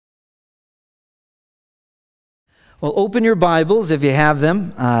Well, open your Bibles if you have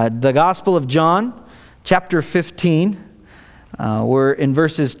them. The Gospel of John, chapter 15. We're in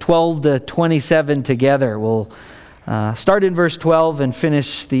verses 12 to 27 together. We'll start in verse 12 and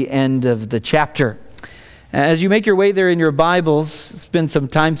finish the end of the chapter. As you make your way there in your Bibles, it's been some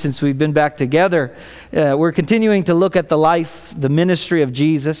time since we've been back together. We're continuing to look at the life, the ministry of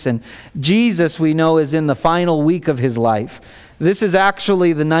Jesus. And Jesus, we know, is in the final week of his life. This is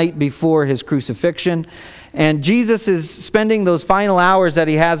actually the night before his crucifixion. And Jesus is spending those final hours that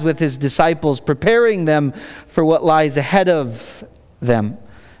he has with his disciples, preparing them for what lies ahead of them.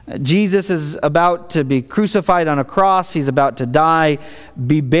 Jesus is about to be crucified on a cross. He's about to die,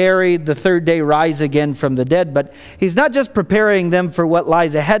 be buried, the third day rise again from the dead. But he's not just preparing them for what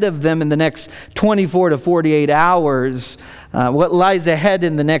lies ahead of them in the next 24 to 48 hours, what lies ahead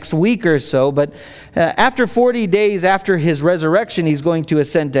in the next week or so. But after 40 days after his resurrection, he's going to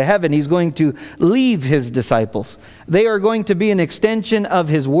ascend to heaven. He's going to leave his disciples. They are going to be an extension of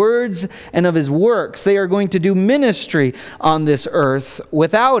his words and of his works. They are going to do ministry on this earth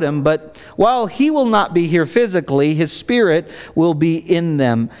without him. But while he will not be here physically, his spirit will be in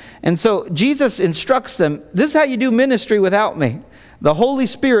them. And so Jesus instructs them, this is how you do ministry without me. The Holy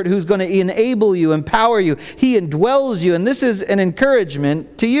Spirit who's going to enable you, empower you. He indwells you, and this is an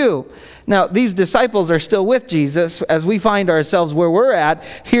encouragement to you. Now, these disciples are still with Jesus. As we find ourselves where we're at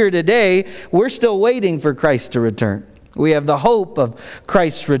here today, we're still waiting for Christ to return. We have the hope of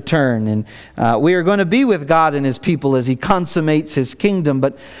Christ's return, and we are going to be with God and his people as he consummates his kingdom.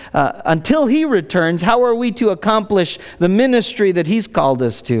 But until he returns, how are we to accomplish the ministry that he's called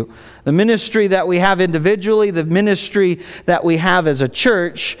us to? The ministry that we have individually, the ministry that we have as a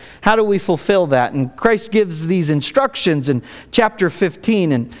church, how do we fulfill that? And Christ gives these instructions in chapter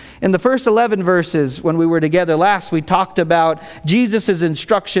 15. And in the first 11 verses, when we were together last, we talked about Jesus'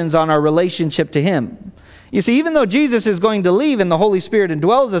 instructions on our relationship to him. You see, even though Jesus is going to leave and the Holy Spirit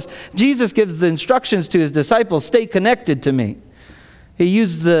indwells us, Jesus gives the instructions to his disciples, stay connected to me. He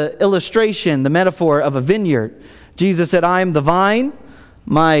used the illustration, the metaphor of a vineyard. Jesus said, I am the vine.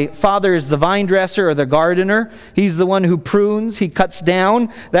 My Father is the vine dresser or the gardener. He's the one who prunes. He cuts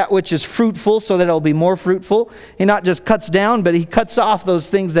down that which is fruitful so that it'll be more fruitful. He not just cuts down, but he cuts off those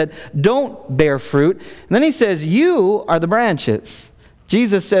things that don't bear fruit. And then he says, you are the branches.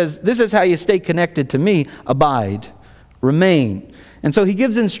 Jesus says, this is how you stay connected to me. Abide, remain. And so he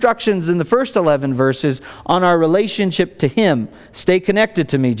gives instructions in the first 11 verses on our relationship to him. Stay connected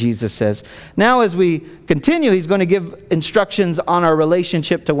to me, Jesus says. Now as we continue, he's going to give instructions on our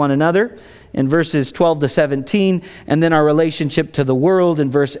relationship to one another in verses 12 to 17, and then our relationship to the world in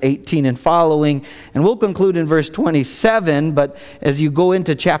verse 18 and following. And we'll conclude in verse 27, but as you go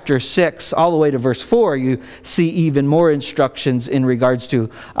into chapter 6 all the way to verse 4, you see even more instructions in regards to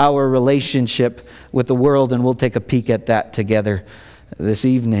our relationship with the world, and we'll take a peek at that together this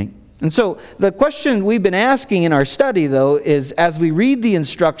evening. And so the question we've been asking in our study, though, is as we read the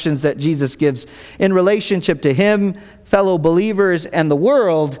instructions that Jesus gives in relationship to him, fellow believers, and the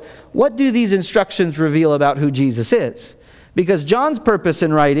world, what do these instructions reveal about who Jesus is? Because John's purpose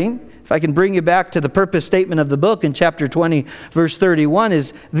in writing, if I can bring you back to the purpose statement of the book in chapter 20, verse 31,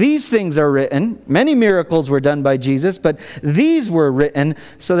 is these things are written. Many miracles were done by Jesus, but these were written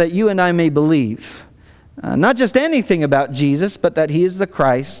so that you and I may believe. Not just anything about Jesus, but that he is the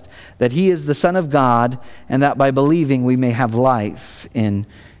Christ, that he is the Son of God, and that by believing we may have life in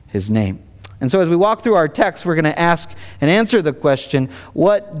his name. And so as we walk through our text, we're going to ask and answer the question,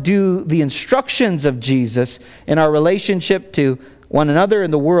 what do the instructions of Jesus in our relationship to one another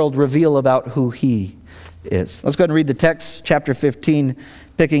and the world reveal about who he is? Let's go ahead and read the text, chapter 15,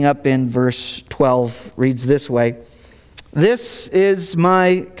 picking up in verse 12, reads this way. This is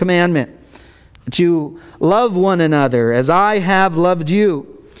my commandment, that you love one another as I have loved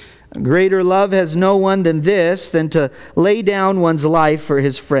you. Greater love has no one than this, than to lay down one's life for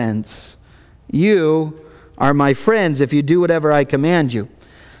his friends. You are my friends if you do whatever I command you.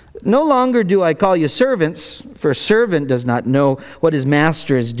 No longer do I call you servants, for a servant does not know what his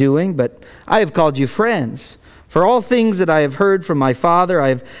master is doing, but I have called you friends. For all things that I have heard from my Father I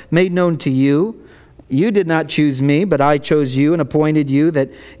have made known to you. You did not choose me, but I chose you and appointed you that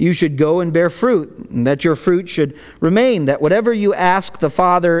you should go and bear fruit, and that your fruit should remain, that whatever you ask the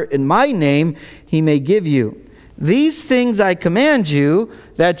Father in my name, he may give you. These things I command you,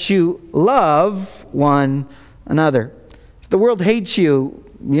 that you love one another. If the world hates you,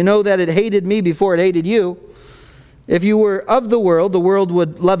 you know that it hated me before it hated you. If you were of the world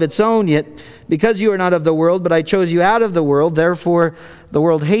would love its own, yet because you are not of the world, but I chose you out of the world, therefore the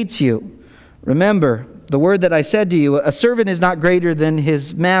world hates you. Remember the word that I said to you, a servant is not greater than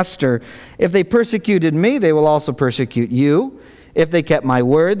his master. If they persecuted me, they will also persecute you. If they kept my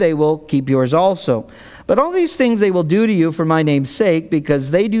word, they will keep yours also. But all these things they will do to you for my name's sake,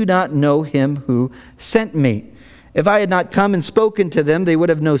 because they do not know him who sent me. If I had not come and spoken to them, they would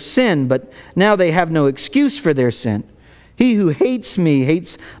have no sin, but now they have no excuse for their sin. He who hates me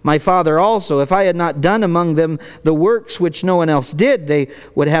hates my Father also. If I had not done among them the works which no one else did, they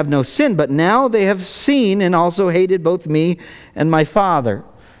would have no sin. But now they have seen and also hated both me and my Father.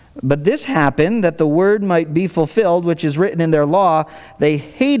 But this happened that the word might be fulfilled, which is written in their law, they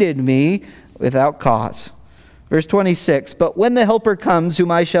hated me without cause. Verse 26, but when the Helper comes, whom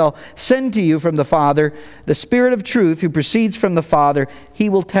I shall send to you from the Father, the Spirit of truth who proceeds from the Father, he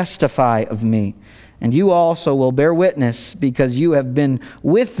will testify of me. And you also will bear witness, because you have been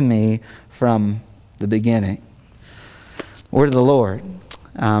with me from the beginning. Word of the Lord.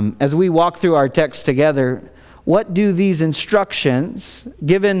 As we walk through our text together, what do these instructions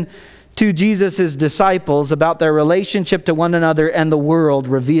given to Jesus' disciples about their relationship to one another and the world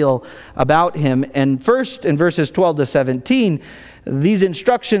reveal about him? And first, in verses 12 to 17, these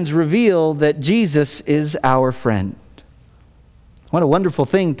instructions reveal that Jesus is our friend. What a wonderful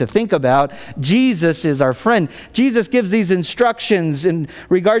thing to think about. Jesus is our friend. Jesus gives these instructions in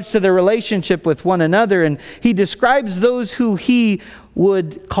regards to their relationship with one another, and he describes those who he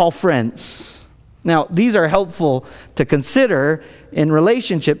would call friends. Now, these are helpful to consider in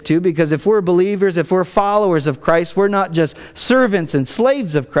relationship to, because if we're believers, if we're followers of Christ, we're not just servants and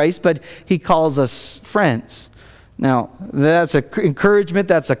slaves of Christ, but he calls us friends. Now, that's an encouragement,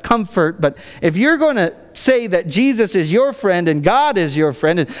 that's a comfort, but if you're going to say that Jesus is your friend and God is your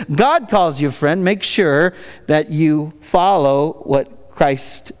friend and God calls you friend, make sure that you follow what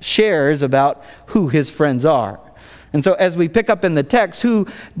Christ shares about who his friends are. And so as we pick up in the text, who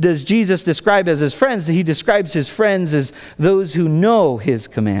does Jesus describe as his friends? He describes his friends as those who know his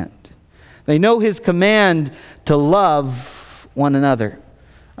command. They know his command to love one another.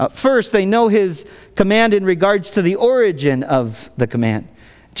 First, they know his command in regards to the origin of the command.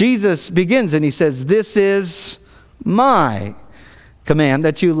 Jesus begins and he says, "This is my command,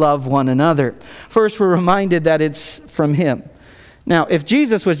 that you love one another." First, we're reminded that it's from him. Now, if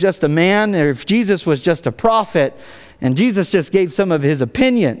Jesus was just a man, or if Jesus was just a prophet, and Jesus just gave some of his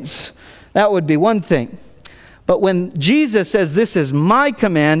opinions, that would be one thing. But when Jesus says, "This is my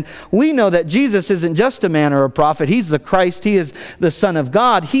command," we know that Jesus isn't just a man or a prophet. He's the Christ. He is the Son of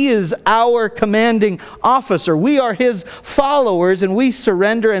God. He is our commanding officer. We are his followers, and we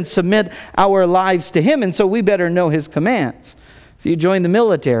surrender and submit our lives to him. And so we better know his commands. If you join the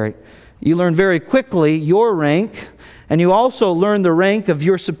military, you learn very quickly your rank, and you also learn the rank of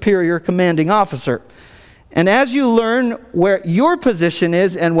your superior commanding officer. And as you learn where your position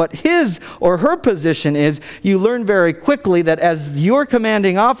is and what his or her position is, you learn very quickly that as your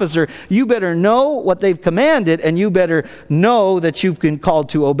commanding officer, you better know what they've commanded, and you better know that you've been called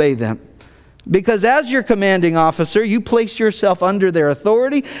to obey them. Because as your commanding officer, you place yourself under their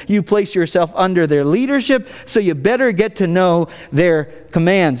authority, you place yourself under their leadership, so you better get to know their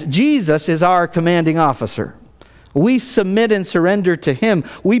commands. Jesus is our commanding officer. We submit and surrender to him.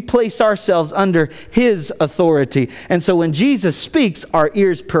 We place ourselves under his authority. And so when Jesus speaks, our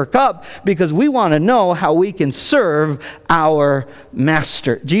ears perk up, because we want to know how we can serve our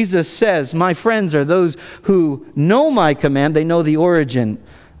master. Jesus says, "My friends are those who know my command." They know the origin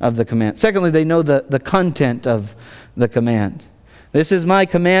of the command. Secondly, they know the content of the command. "This is my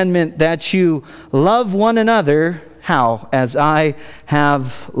commandment, that you love one another." How? "As I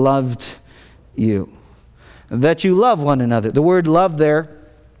have loved you." That you love one another. The word love there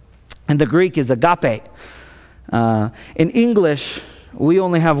in the Greek is agape. In English, we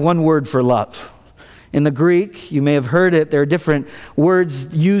only have one word for love. In the Greek, you may have heard it, there are different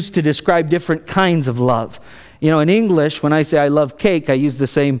words used to describe different kinds of love. You know, in English, when I say I love cake, I use the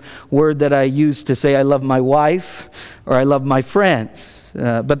same word that I use to say I love my wife or I love my friends.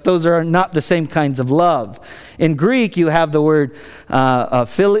 But those are not the same kinds of love. In Greek, you have the word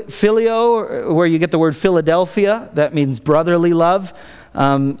phileo, where you get the word Philadelphia. That means brotherly love.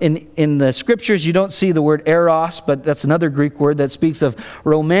 In the scriptures, you don't see the word eros, but that's another Greek word that speaks of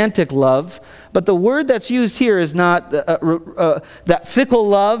romantic love. But the word that's used here is not that fickle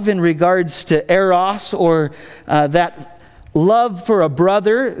love in regards to eros, or that love for a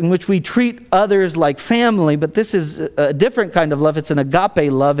brother in which we treat others like family, but this is a different kind of love. It's an agape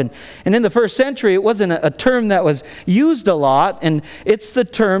love. And in the first century, it wasn't a term that was used a lot, and it's the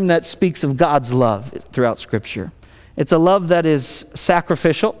term that speaks of God's love throughout Scripture. It's a love that is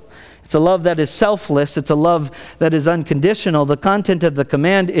sacrificial. It's It's a love that is selfless. It's a love that is unconditional. The content of the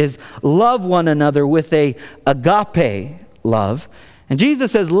command is love one another with a agape love. And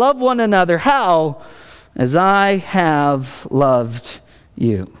Jesus says, love one another. How? As I have loved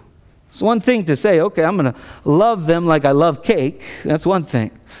you. It's one thing to say, okay, I'm going to love them like I love cake. That's one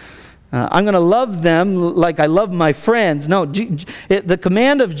thing. I'm going to love them like I love my friends. No, the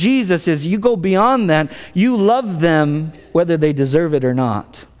command of Jesus is you go beyond that. You love them whether they deserve it or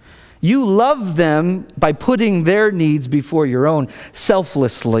not. You love them by putting their needs before your own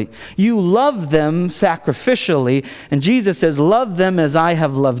selflessly. You love them sacrificially. And Jesus says, love them as I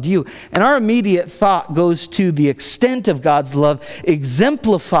have loved you. And our immediate thought goes to the extent of God's love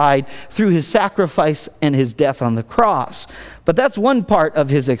exemplified through his sacrifice and his death on the cross. But that's one part of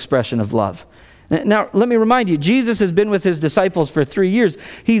his expression of love. Now, let me remind you, Jesus has been with his disciples for 3 years.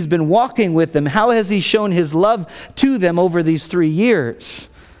 He's been walking with them. How has he shown his love to them over these 3 years?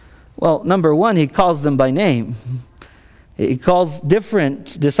 Well, number one, he calls them by name. He calls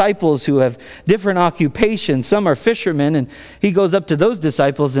different disciples who have different occupations. Some are fishermen, and he goes up to those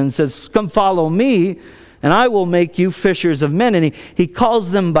disciples and says, come follow me, and I will make you fishers of men. And he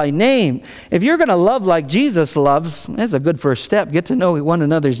calls them by name. If you're going to love like Jesus loves, that's a good first step. Get to know one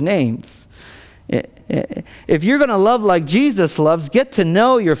another's names. If you're going to love like Jesus loves, get to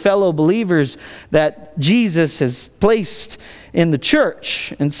know your fellow believers that Jesus has placed in the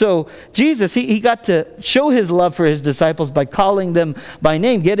church. And so Jesus, he got to show his love for his disciples by calling them by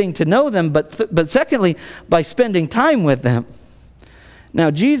name, getting to know them, but secondly, by spending time with them.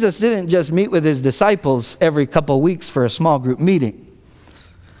 Now, Jesus didn't just meet with his disciples every couple of weeks for a small group meeting.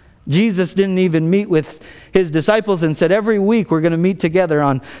 Jesus didn't even meet with his disciples and said, every week we're going to meet together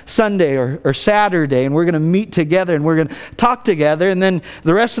on Sunday or Saturday, and we're going to meet together and we're going to talk together, and then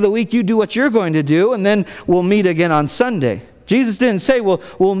the rest of the week you do what you're going to do, and then we'll meet again on Sunday. Jesus didn't say, well,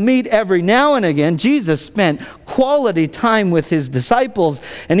 we'll meet every now and again. Jesus spent quality time with his disciples,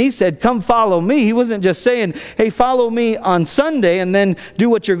 and he said, come follow me. He wasn't just saying, hey, follow me on Sunday and then do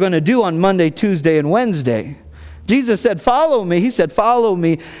what you're going to do on Monday, Tuesday, and Wednesday. Jesus said, follow me. He said, follow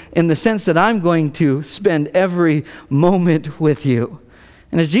me in the sense that I'm going to spend every moment with you.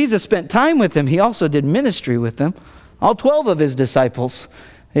 And as Jesus spent time with them, he also did ministry with them. All 12 of his disciples.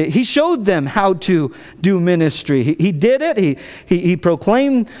 He showed them how to do ministry. He did it. He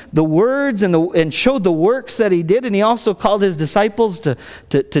proclaimed the words and showed the works that he did. And he also called his disciples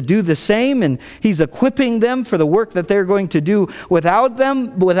to do the same. And he's equipping them for the work that they're going to do without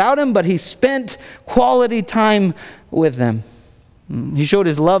him. But he spent quality time with them. He showed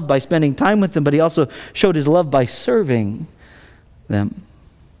his love by spending time with them, but he also showed his love by serving them.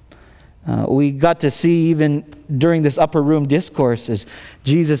 We got to see even during this upper room discourse as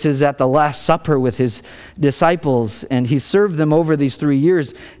Jesus is at the Last Supper with his disciples, and he served them over these 3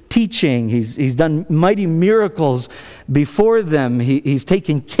 years teaching. He's done mighty miracles before them. He's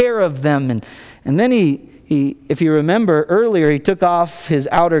taken care of them. And then he, if you remember earlier, he took off his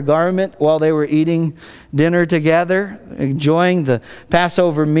outer garment while they were eating dinner together, enjoying the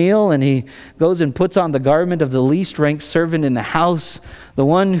Passover meal, and he goes and puts on the garment of the least ranked servant in the house, the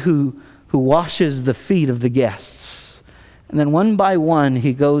one who washes the feet of the guests. And then one by one,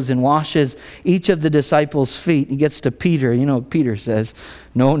 he goes and washes each of the disciples' feet. He gets to Peter. You know what Peter says?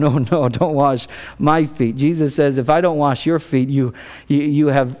 No, don't wash my feet. Jesus says, if I don't wash your feet, you're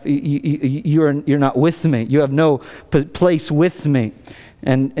not with me. You have no place with me.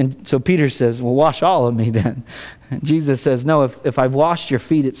 And so Peter says, well, wash all of me then. And Jesus says, no, if I've washed your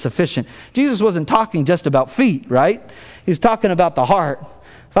feet, it's sufficient. Jesus wasn't talking just about feet, right? He's talking about the heart.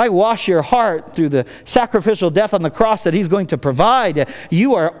 If I wash your heart through the sacrificial death on the cross that he's going to provide,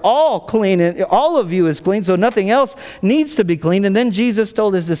 you are all clean, and all of you is clean, so nothing else needs to be clean. And then Jesus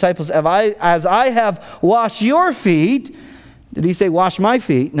told his disciples, as I have washed your feet, did he say wash my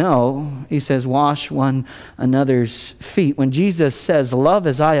feet? No, he says wash one another's feet. When Jesus says love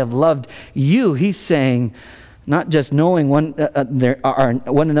as I have loved you, he's saying not just knowing one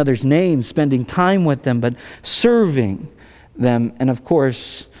another's names, spending time with them, but serving them, and of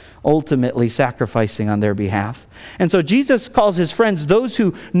course, ultimately sacrificing on their behalf. And so Jesus calls his friends those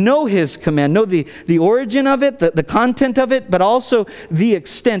who know his command, know the origin of it, the content of it, but also the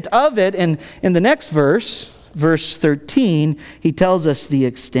extent of it. And in the next verse 13, he tells us the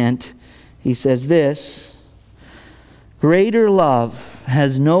extent. He says this, greater love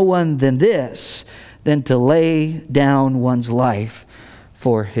has no one than this, than to lay down one's life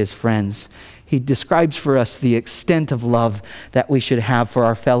for his friends. He describes for us the extent of love that we should have for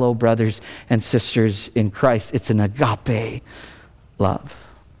our fellow brothers and sisters in Christ. It's an agape love.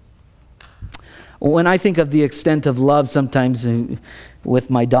 When I think of the extent of love, sometimes with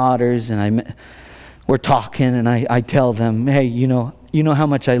my daughters, and we're talking, and I tell them, hey, you know how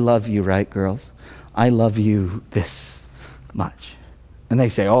much I love you, right, girls? I love you this much. And they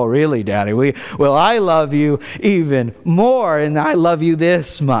say, oh, really, Daddy? Well, I love you even more, and I love you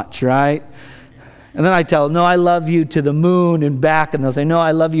this much, right? And then I tell them, no, I love you to the moon and back. And they'll say, no,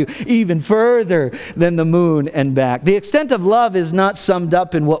 I love you even further than the moon and back. The extent of love is not summed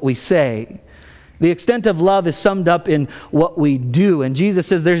up in what we say. The extent of love is summed up in what we do. And Jesus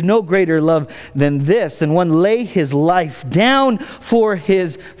says there's no greater love than this, than one lay his life down for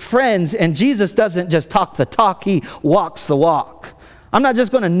his friends. And Jesus doesn't just talk the talk, he walks the walk. I'm not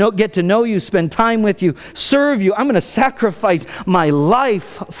just going to get to know you, spend time with you, serve you. I'm going to sacrifice my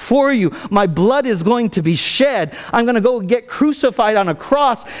life for you. My blood is going to be shed. I'm going to go get crucified on a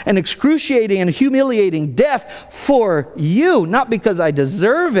cross, an excruciating and humiliating death for you. Not because I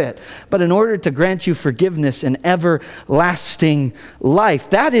deserve it, but in order to grant you forgiveness and everlasting life.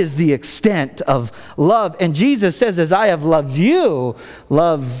 That is the extent of love. And Jesus says, as I have loved you,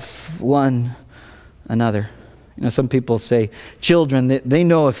 love one another. You know, some people say children, they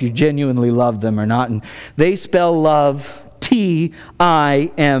know if you genuinely love them or not. And they spell love T-I-M-E.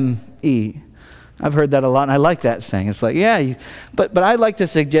 I've heard that a lot, and I like that saying. It's like, yeah, but I'd like to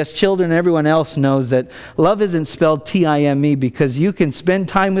suggest children and everyone else knows that love isn't spelled T-I-M-E, because you can spend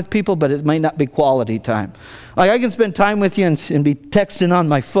time with people, but it might not be quality time. Like I can spend time with you and be texting on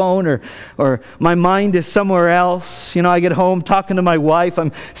my phone, or my mind is somewhere else. You know, I get home talking to my wife.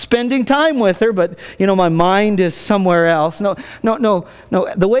 I'm spending time with her, but, you know, my mind is somewhere else. No.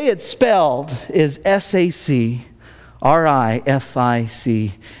 The way it's spelled is S-A-C-R-I-F-I-C.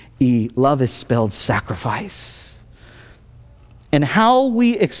 Love is spelled sacrifice. And how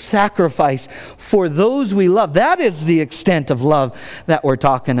we sacrifice for those we love, that is the extent of love that we're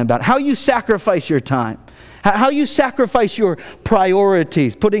talking about. How you sacrifice your time. How you sacrifice your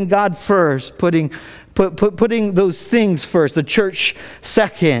priorities. Putting God first. Putting those things first. The church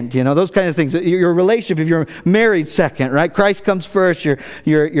second. You know, those kind of things. Your relationship, if you're married, second, right? Christ comes first.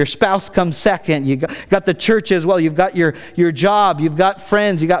 Your spouse comes second. You got the church as well. You've got your job. You've got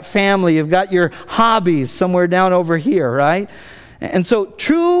friends. You've got family. You've got your hobbies somewhere down over here, right? And so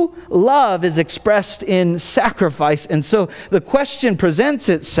true love is expressed in sacrifice. And so the question presents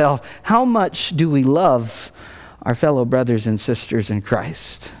itself, how much do we love our fellow brothers and sisters in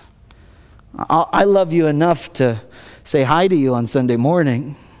Christ? I love you enough to say hi to you on Sunday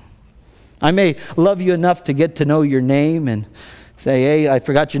morning. I may love you enough to get to know your name and say, hey, I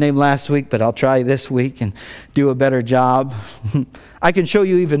forgot your name last week, but I'll try this week and do a better job. I can show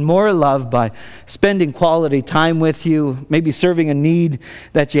you even more love by spending quality time with you, maybe serving a need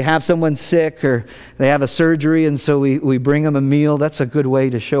that you have, someone sick or they have a surgery, and so we bring them a meal. That's a good way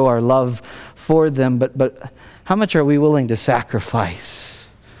to show our love for them. But how much are we willing to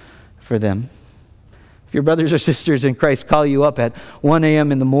sacrifice for them? If your brothers or sisters in Christ call you up at 1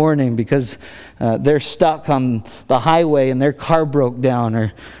 a.m. in the morning because they're stuck on the highway and their car broke down,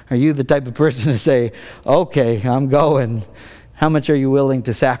 or are you the type of person to say, okay, I'm going? How much are you willing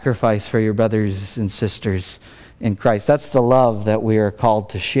to sacrifice for your brothers and sisters in Christ? That's the love that we are called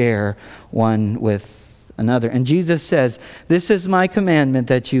to share one with another. And Jesus says, this is my commandment,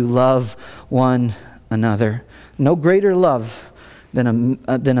 that you love one another. No greater love than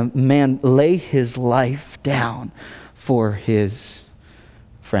a man lay his life down for his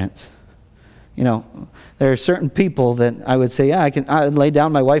friends. You know, there are certain people that I would say, yeah, I lay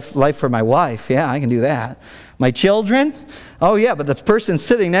down my life for my wife. Yeah, I can do that. My children? Oh yeah, but the person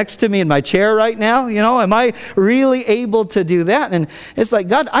sitting next to me in my chair right now, you know, am I really able to do that? And it's like,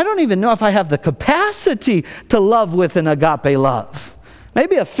 God, I don't even know if I have the capacity to love with an agape love.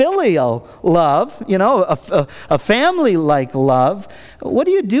 Maybe a filial love, you know, a family-like love. What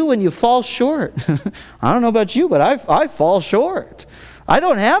do you do when you fall short? I don't know about you, but I fall short. I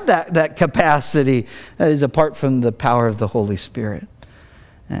don't have that capacity that is apart from the power of the Holy Spirit.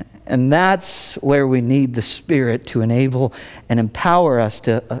 And that's where we need the Spirit to enable and empower us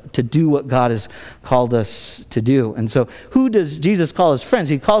to do what God has called us to do. And so who does Jesus call his friends?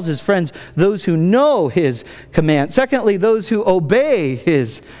 He calls his friends those who know his commands. Secondly, those who obey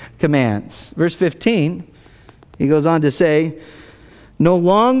his commands. Verse 15, he goes on to say, no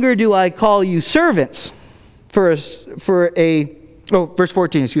longer do I call you servants verse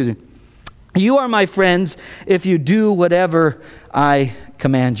 14, excuse me. You are my friends if you do whatever I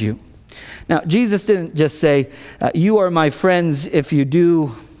command you. Now, Jesus didn't just say, you are my friends if you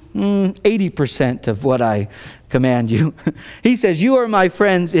do 80% of what I command you. He says, you are my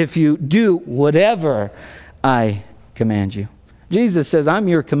friends if you do whatever I command you. Jesus says, I'm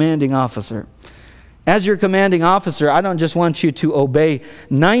your commanding officer. As your commanding officer, I don't just want you to obey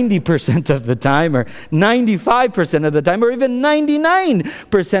 90% of the time or 95% of the time or even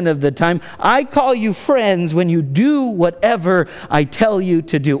 99% of the time. I call you friends when you do whatever I tell you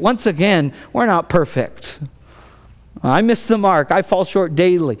to do. Once again, we're not perfect. I miss the mark. I fall short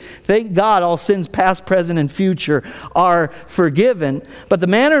daily. Thank God all sins past, present, and future are forgiven. But the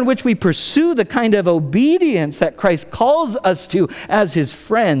manner in which we pursue the kind of obedience that Christ calls us to as His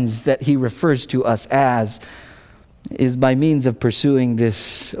friends, that He refers to us as, is by means of pursuing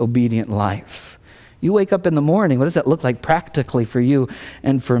this obedient life. You wake up in the morning, what does that look like practically for you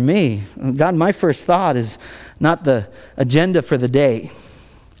and for me? God, my first thought is not the agenda for the day.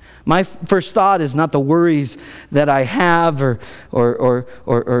 My first thought is not the worries that I have or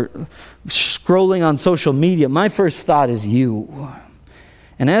scrolling on social media. My first thought is you.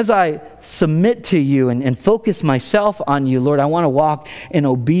 And as I submit to you and focus myself on you, Lord, I want to walk in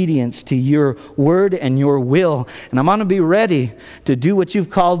obedience to your word and your will. And I want to be ready to do what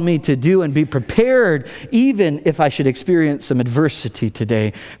you've called me to do and be prepared even if I should experience some adversity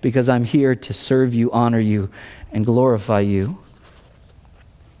today, because I'm here to serve you, honor you, and glorify you.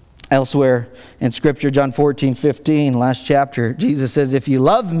 Elsewhere in Scripture, John 14:15, last chapter, Jesus says, if you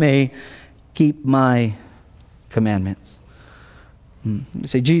love me, keep my commandments. You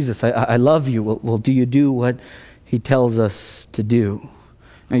say, Jesus, I love you. Well, do you do what He tells us to do?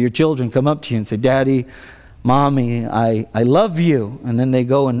 Now, your children come up to you and say, Daddy, Mommy, I love you. And then they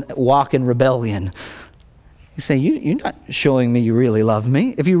go and walk in rebellion. You say, you're not showing me you really love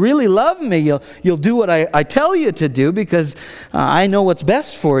me. If you really love me, you'll do what I tell you to do, because I know what's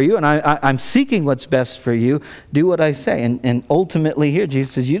best for you, and I'm seeking what's best for you. Do what I say. And ultimately here,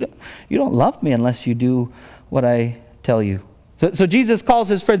 Jesus says, you don't love me unless you do what I tell you. So Jesus calls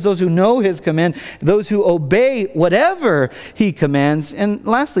His friends those who know His command, those who obey whatever He commands, and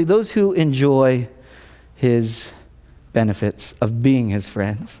lastly, those who enjoy His benefits of being His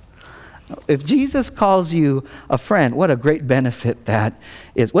friends. If Jesus calls you a friend, what a great benefit that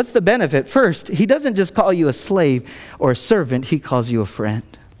is. What's the benefit? First, He doesn't just call you a slave or a servant, He calls you a friend.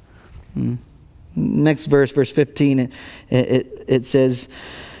 Next verse 15, it says,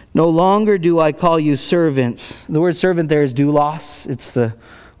 no longer do I call you servants. The word servant there is doulos. It's the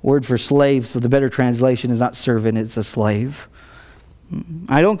word for slave, so the better translation is not servant, it's a slave.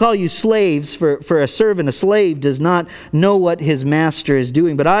 I don't call you slaves, for a servant, a slave, does not know what his master is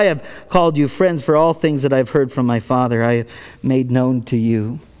doing. But I have called you friends, for all things that I've heard from my Father I have made known to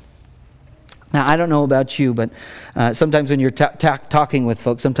you. Now, I don't know about you, but sometimes when you're talking with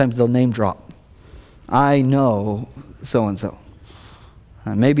folks, sometimes they'll name drop. I know so-and-so.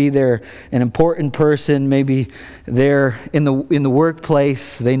 Maybe they're an important person. Maybe they're in the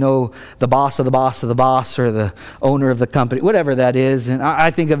workplace. They know the boss of the boss of the boss, or the owner of the company, whatever that is. And I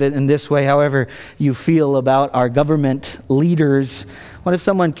think of it in this way, however you feel about our government leaders. What if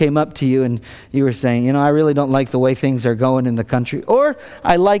someone came up to you and you were saying, I really don't like the way things are going in the country, or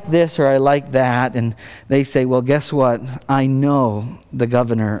I like this or I like that. And they say, well, guess what? I know the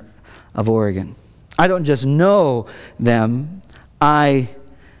governor of Oregon. I don't just know them. I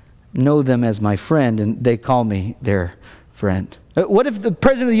know them as my friend, and they call me their friend. What if the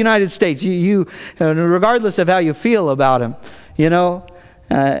President of the United States, you regardless of how you feel about him,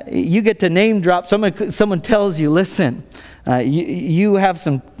 you get to name drop, someone tells you, listen, you have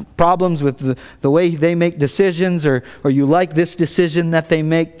some problems with the way they make decisions, or you like this decision that they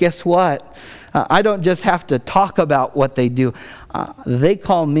make. Guess what? I don't just have to talk about what they do. They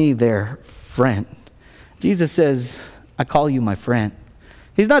call me their friend. Jesus says, I call you my friend.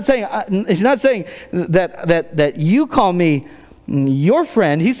 He's not saying that you call me your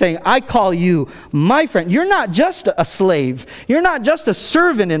friend. He's saying, I call you my friend. You're not just a slave. You're not just a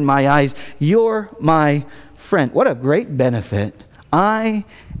servant in my eyes. You're my friend. What a great benefit. I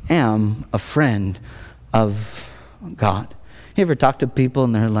am a friend of God. You ever talk to people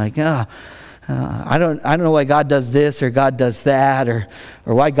and they're like, I don't know why God does this or God does that, or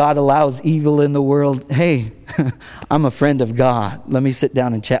why God allows evil in the world. Hey, I'm a friend of God. Let me sit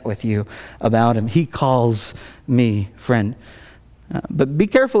down and chat with you about Him. He calls me friend. But be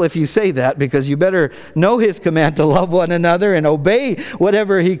careful if you say that, because you better know His command to love one another and obey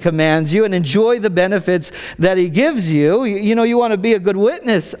whatever He commands you and enjoy the benefits that He gives you. You want to be a good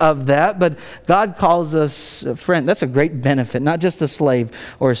witness of that, but God calls us a friend. That's a great benefit, not just a slave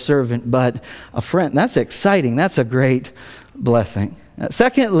or a servant, but a friend. That's exciting. That's a great blessing.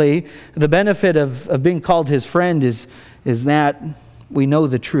 Secondly, the benefit of being called His friend is that we know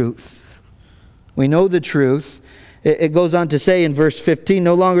the truth. We know the truth. It goes on to say in verse 15,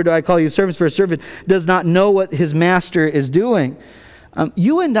 no longer do I call you servants, for a servant does not know what his master is doing.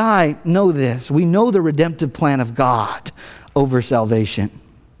 You and I know this. We know the redemptive plan of God over salvation.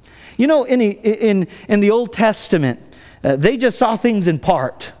 You know, in the Old Testament, they just saw things in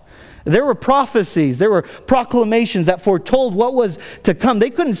part. There were prophecies, there were proclamations that foretold what was to come.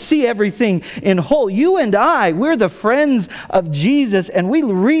 They couldn't see everything in whole. You and I, we're the friends of Jesus, and we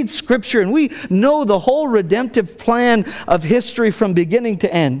read Scripture, and we know the whole redemptive plan of history from beginning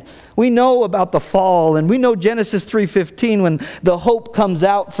to end. We know about the fall, and we know Genesis 3:15, when the hope comes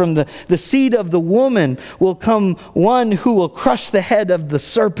out from the seed of the woman will come one who will crush the head of the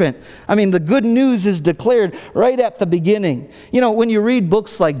serpent. I mean, the good news is declared right at the beginning. You know, when you read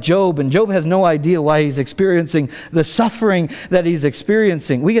books like Job, and Job has no idea why he's experiencing the suffering that he's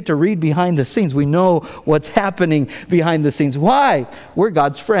experiencing, we get to read behind the scenes. We know what's happening behind the scenes. Why? We're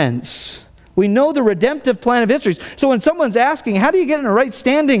God's friends. We know the redemptive plan of history. So when someone's asking, how do you get in a right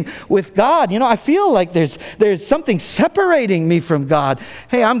standing with God? You know, I feel like there's something separating me from God.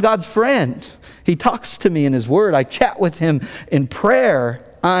 Hey, I'm God's friend. He talks to me in His Word. I chat with Him in prayer.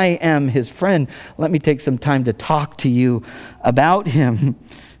 I am His friend. Let me take some time to talk to you about Him.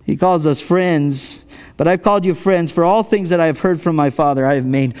 He calls us friends. But I've called you friends, for all things that I have heard from my Father I have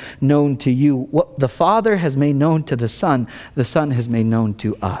made known to you. What the Father has made known to the Son has made known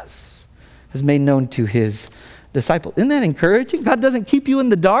to us. Has made known to His disciples. Isn't that encouraging? God doesn't keep you in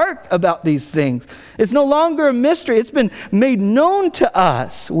the dark about these things. It's no longer a mystery. It's been made known to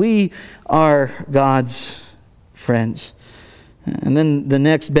us. We are God's friends. And then the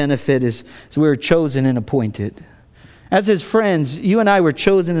next benefit is we're chosen and appointed. As His friends, you and I were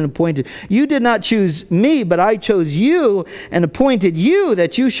chosen and appointed. You did not choose me, but I chose you and appointed you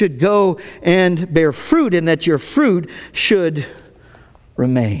that you should go and bear fruit, and that your fruit should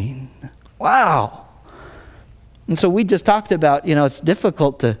remain. Wow. And so we just talked about, you know, it's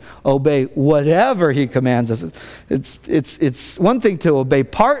difficult to obey whatever He commands us. It's one thing to obey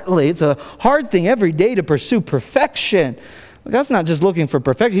partly. It's a hard thing every day to pursue perfection. God's not just looking for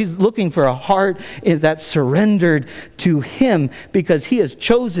perfection. He's looking for a heart that's surrendered to Him, because He has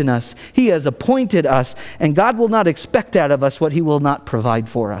chosen us. He has appointed us. And God will not expect out of us what He will not provide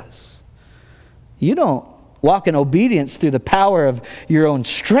for us. You don't walk in obedience through the power of your own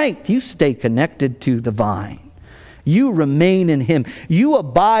strength. You stay connected to the vine. You remain in Him. You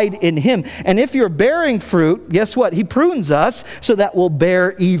abide in Him. And if you're bearing fruit, guess what? He prunes us so that we'll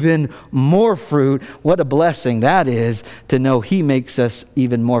bear even more fruit. What a blessing that is, to know He makes us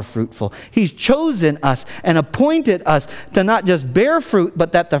even more fruitful. He's chosen us and appointed us to not just bear fruit,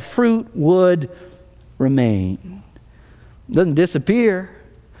 but that the fruit would remain. It doesn't disappear.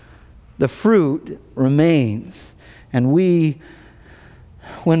 The fruit remains. And we,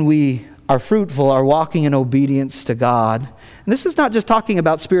 when we are fruitful, are walking in obedience to God. And this is not just talking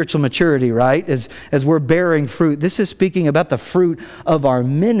about spiritual maturity, right? As we're bearing fruit. This is speaking about the fruit of our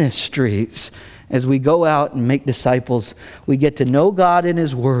ministries. As we go out and make disciples, we get to know God in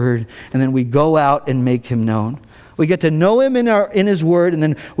His Word, and then we go out and make Him known. We get to know Him in His Word, and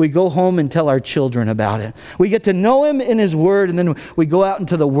then we go home and tell our children about it. We get to know Him in His Word, and then we go out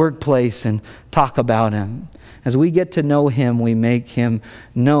into the workplace and talk about Him. As we get to know Him, we make Him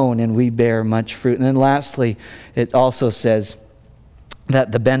known, and we bear much fruit. And then lastly, it also says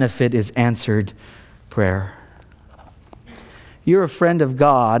that the benefit is answered prayer. You're a friend of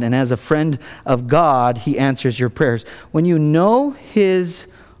God, and as a friend of God, He answers your prayers. When you know His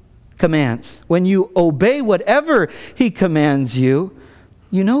commands, when you obey whatever He commands you,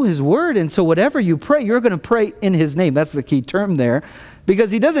 you know His Word, and so whatever you pray, you're going to pray in His name. That's the key term there, because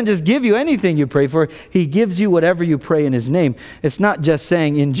He doesn't just give you anything you pray for. He gives you whatever you pray in His name. It's not just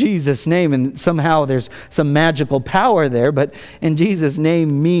saying in Jesus' name and somehow there's some magical power there, but in Jesus'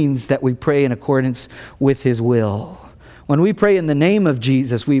 name means that we pray in accordance with His will. When we pray in the name of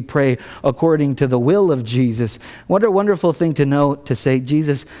Jesus, we pray according to the will of Jesus. What a wonderful thing to know, to say,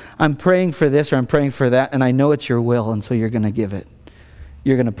 Jesus, I'm praying for this or I'm praying for that, and I know it's your will, and so you're going to give it.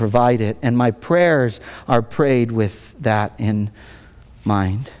 You're going to provide it. And my prayers are prayed with that in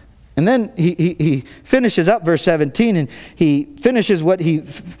mind. And then he finishes up verse 17, and he finishes what he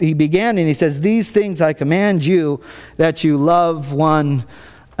began, and he says, these things I command you, that you love one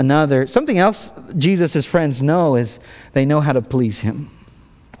another. Something else Jesus' friends know is they know how to please Him.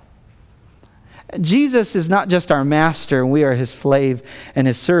 Jesus is not just our master, and we are His slave and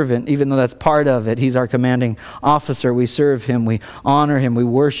His servant, even though that's part of it. He's our commanding officer. We serve Him, we honor Him, we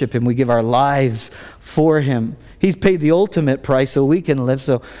worship Him, we give our lives for Him. He's paid the ultimate price so we can live,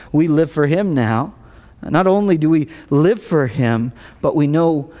 so we live for Him now. Not only do we live for Him, but we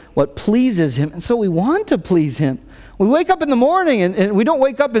know what pleases Him, and so we want to please Him. We wake up in the morning and we don't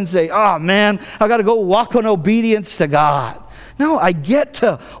wake up and say, oh man, I've got to go walk in obedience to God. No, I get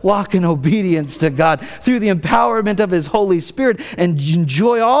to walk in obedience to God through the empowerment of His Holy Spirit and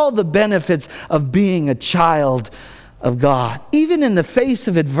enjoy all the benefits of being a child of God. Even in the face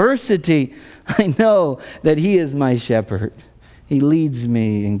of adversity, I know that He is my shepherd. He leads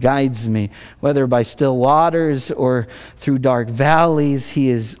me and guides me, whether by still waters or through dark valleys. He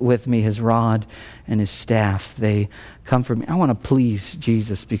is with me. His rod and His staff, they comfort me. I want to please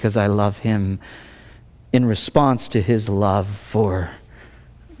Jesus because I love Him in response to His love for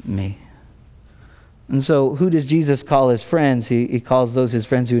me. And so who does Jesus call His friends? He calls those His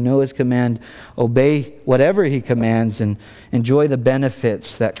friends who know His command, obey whatever He commands, and enjoy the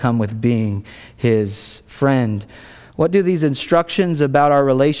benefits that come with being His friend. What do these instructions about our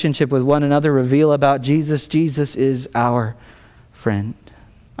relationship with one another reveal about Jesus? Jesus is our friend.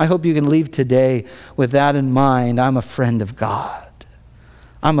 I hope you can leave today with that in mind. I'm a friend of God.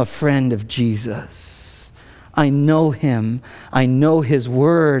 I'm a friend of Jesus. I know Him. I know His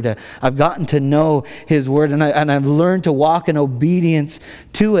Word. I've gotten to know His Word, and I've learned to walk in obedience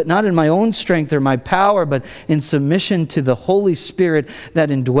to it, not in my own strength or my power, but in submission to the Holy Spirit that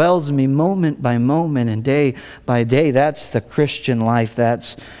indwells me moment by moment and day by day. That's the Christian life.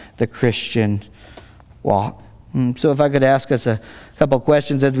 That's the Christian walk. So if I could ask us a couple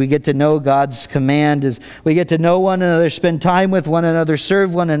questions as we get to know God's command, as we get to know one another, spend time with one another,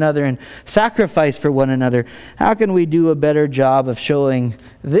 serve one another, and sacrifice for one another, how can we do a better job of showing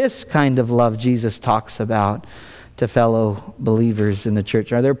this kind of love Jesus talks about to fellow believers in the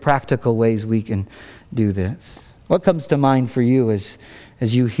church? Are there practical ways we can do this? What comes to mind for you as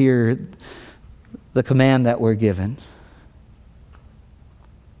you hear the command that we're given?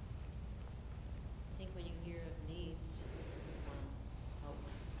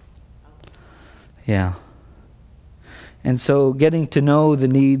 Yeah. And so getting to know the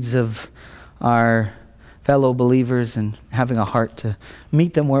needs of our fellow believers and having a heart to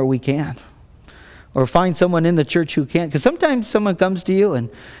meet them where we can. Or find someone in the church who can. Because sometimes someone comes to you and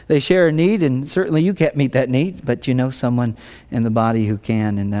they share a need, and certainly you can't meet that need, but you know someone in the body who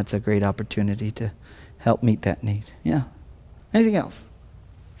can, and that's a great opportunity to help meet that need. Yeah. Anything else?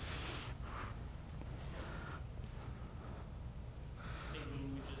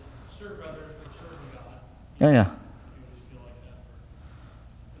 Yeah.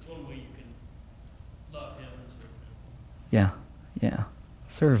 That's one way you can love Him and serve Him. Yeah.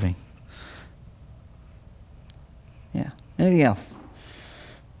 Serving. Yeah. Anything else?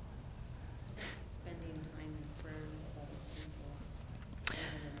 Spending time in prayer with other people,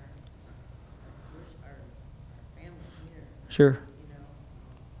 even in our family here. Sure. Having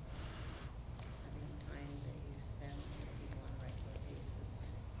time that you spend with people on a regular basis,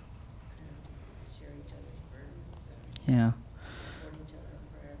 share each other's burdens and Yeah. support each other in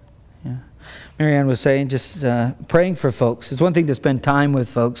prayer. Yeah. Marianne was saying just praying for folks. It's one thing to spend time with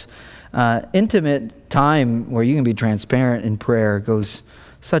folks. Intimate time where you can be transparent in prayer goes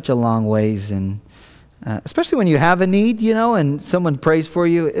such a long ways. And especially when you have a need, and someone prays for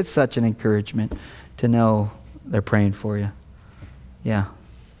you, it's such an encouragement to know they're praying for you. Yeah.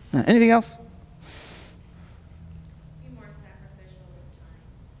 Anything else? Be more sacrificial with time.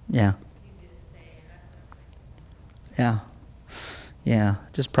 Yeah. It's easy to say. Yeah. Yeah.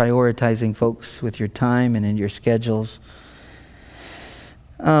 Just prioritizing folks with your time and in your schedules.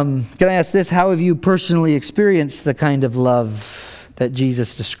 Can I ask this? How have you personally experienced the kind of love that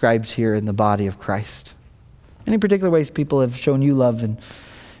Jesus describes here in the body of Christ? Any particular ways people have shown you love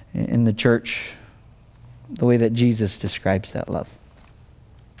in the church, the way that Jesus describes that love?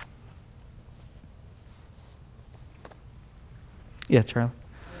 Yeah, Charlie.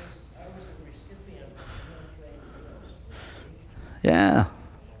 I was a recipient of military meals. Yeah.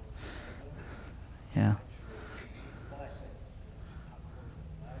 Yeah.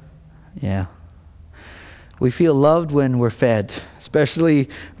 Yeah. We feel loved when we're fed, especially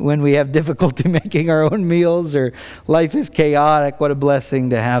when we have difficulty making our own meals or life is chaotic. What a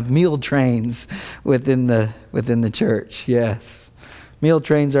blessing to have meal trains within the church. Yes. Meal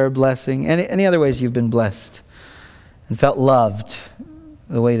trains are a blessing. Any other ways you've been blessed and felt loved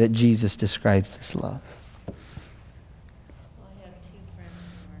the way that Jesus describes this love? Well, I have two friends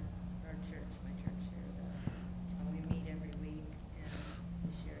from our church, my church here, that we meet every week and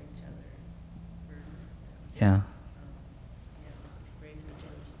we share each other's burdens. Yeah. Pray for each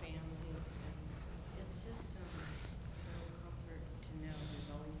other's families. And it's just it's a real comfort to know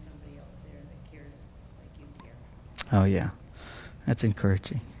there's always somebody else there that cares like you care. Oh, yeah. That's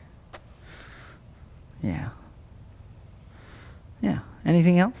encouraging. Yeah. Yeah.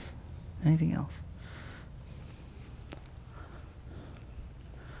 Anything else? Anything else?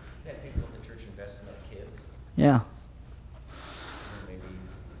 We've had people in the church invest in our kids. Yeah.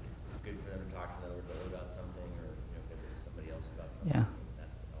 Yeah.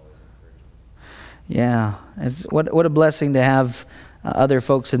 Yeah. What a blessing to have other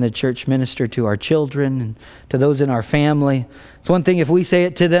folks in the church minister to our children and to those in our family. It's one thing if we say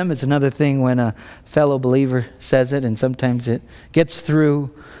it to them. It's another thing when a fellow believer says it, and sometimes it gets through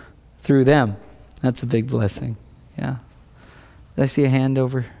them. That's a big blessing. Yeah. Did I see a hand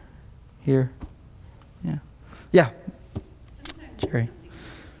over here? Yeah. Yeah. Sometimes Jerry. something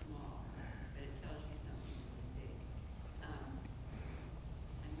very small, but it tells you something really big.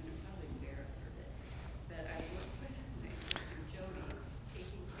 I'm going to probably embarrass her a bit, but I worked with my sister Jody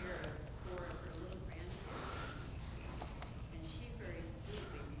taking care of 4 of her little grandkids, and she very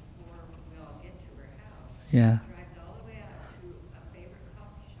sweetly, before we all get to her house, Yeah. drives all the way out to a favorite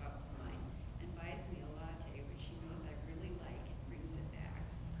coffee shop of mine and buys me a latte, which she knows I really like, and brings it back.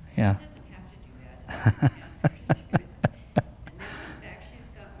 Yeah. She doesn't have to do that. I don't ask her to do it. And then, in fact, she's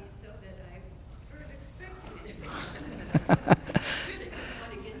got me so that I'm sort of expecting it. Usually I don't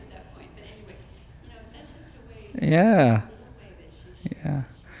want to get to that point, but anyway, that's just a way, Yeah. a little way that she Yeah.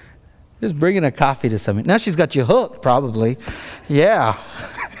 Just bringing a coffee to somebody. Now she's got you hooked, probably. Yeah.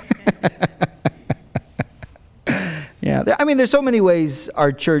 Yeah. I mean, there's so many ways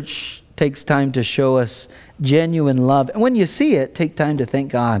our church takes time to show us genuine love. And when you see it, take time to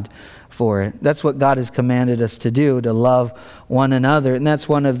thank God for it. That's what God has commanded us to do, to love one another. And that's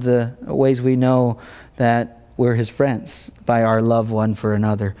one of the ways we know that we're His friends, by our love one for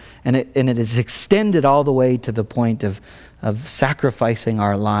another. And it is extended all the way to the point of sacrificing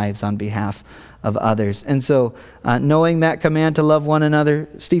our lives on behalf of others. And so knowing that command to love one another,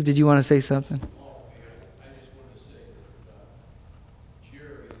 Steve, did you want to say something? I just want to say that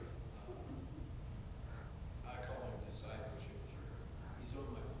Jerry, I call him discipleship Jerry. He's on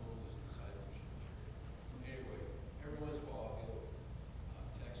my phone as discipleship Jerry. Anyway, every once in a while he'll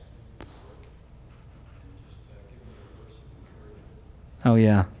text me and just give me a verse of encouragement. Oh,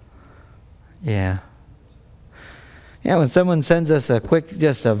 yeah. Yeah. Yeah, when someone sends us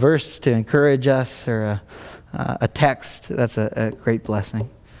just a verse to encourage us or a text, that's a great blessing.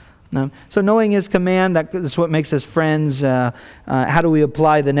 So knowing His command, that's what makes us friends. How do we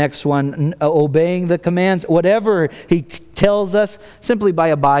apply the next one? Obeying the commands, whatever He tells us, simply by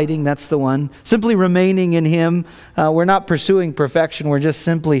abiding, that's the one. Simply remaining in Him. We're not pursuing perfection, we're just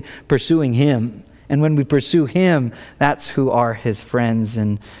simply pursuing Him. And when we pursue Him, that's who are His friends.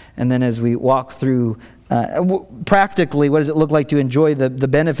 And then as we walk through practically, what does it look like to enjoy the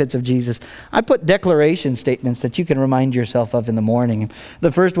benefits of Jesus? I put declaration statements that you can remind yourself of in the morning.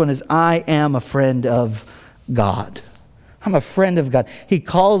 The first one is, I am a friend of God. I'm a friend of God. He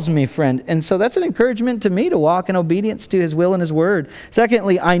calls me friend. And so that's an encouragement to me to walk in obedience to His will and His word.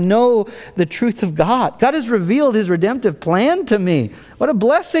 Secondly, I know the truth of God. God has revealed His redemptive plan to me. What a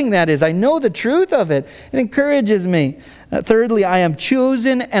blessing that is. I know the truth of it. It encourages me. Thirdly, I am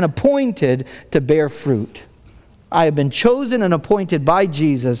chosen and appointed to bear fruit. I have been chosen and appointed by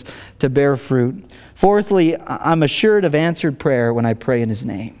Jesus to bear fruit. Fourthly, I'm assured of answered prayer when I pray in His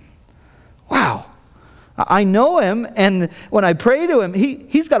name. Wow. I know Him, and when I pray to Him,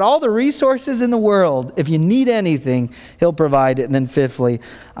 He's got all the resources in the world. If you need anything, He'll provide it. And then fifthly,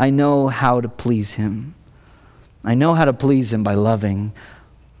 I know how to please Him. I know how to please Him by loving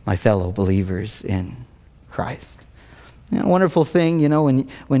my fellow believers in Christ. Wonderful thing,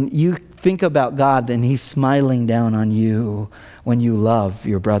 when you think about God, then He's smiling down on you when you love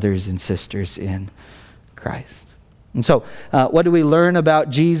your brothers and sisters in Christ. And so, what do we learn about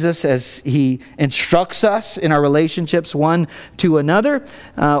Jesus as He instructs us in our relationships one to another?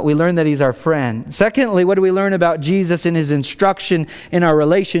 We learn that He's our friend. Secondly, what do we learn about Jesus in His instruction in our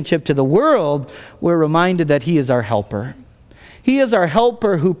relationship to the world? We're reminded that He is our helper. He is our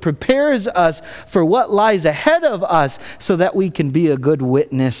helper who prepares us for what lies ahead of us so that we can be a good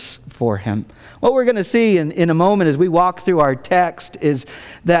witness for Him. What we're going to see in a moment as we walk through our text is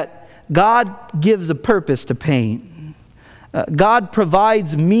that God gives a purpose to pain. God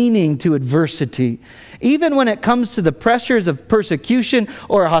provides meaning to adversity. Even when it comes to the pressures of persecution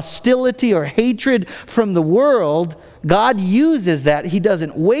or hostility or hatred from the world, God uses that. He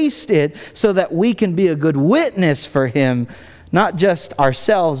doesn't waste it so that we can be a good witness for Him. Not just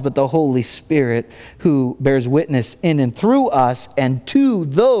ourselves, but the Holy Spirit who bears witness in and through us and to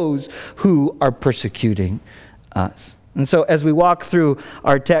those who are persecuting us. And so as we walk through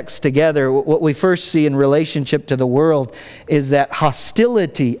our text together, what we first see in relationship to the world is that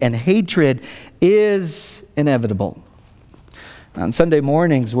hostility and hatred is inevitable. On Sunday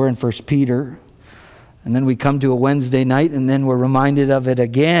mornings, we're in 1 Peter. And then we come to a Wednesday night, and then we're reminded of it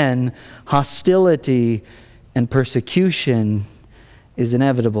again. Hostility and persecution is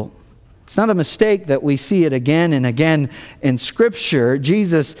inevitable. It's not a mistake that we see it again and again in Scripture.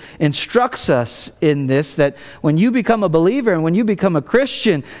 Jesus instructs us in this, that when you become a believer and when you become a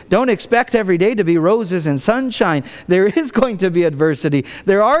Christian, don't expect every day to be roses and sunshine. There is going to be adversity.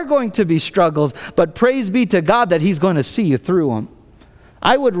 There are going to be struggles, but praise be to God that He's going to see you through them.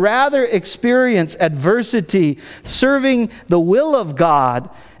 I would rather experience adversity serving the will of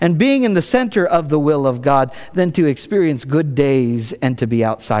God and being in the center of the will of God than to experience good days and to be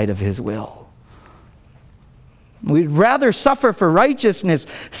outside of His will. We'd rather suffer for righteousness'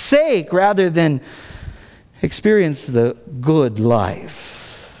 sake rather than experience the good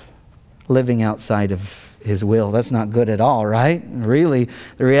life living outside of His will. That's not good at all, right? Really,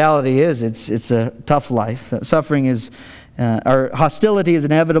 the reality is it's a tough life. Suffering is or hostility is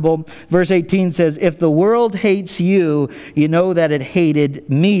inevitable. Verse 18 says, if the world hates you, you know that it hated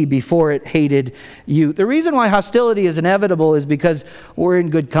me before it hated you. The reason why hostility is inevitable is because we're in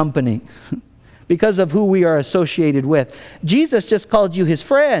good company, because of who we are associated with. Jesus just called you His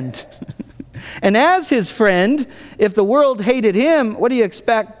friend. And as His friend, if the world hated Him, what do you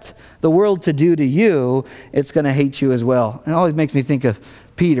expect the world to do to you? It's going to hate you as well. It always makes me think of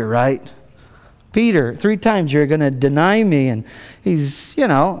Peter, right? Peter, 3 times you're going to deny me. And he's,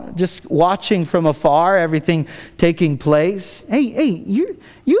 just watching from afar, everything taking place. Hey, you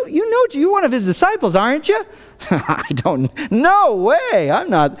know you're one of His disciples, aren't you? I don't, no way. I'm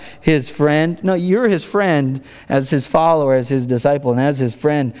not His friend. No, you're His friend as His follower, as His disciple, and as His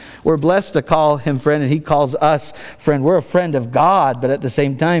friend. We're blessed to call Him friend, and He calls us friend. We're a friend of God, but at the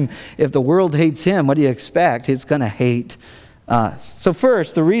same time, if the world hates Him, what do you expect? It's going to hate us. So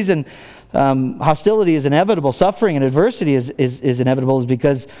first, the reason hostility is inevitable, suffering and adversity is inevitable, is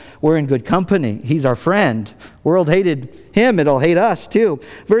because we're in good company. He's our friend. World hated Him, it'll hate us too.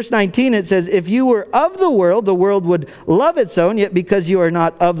 Verse 19, it says, if you were of the world would love its own, yet because you are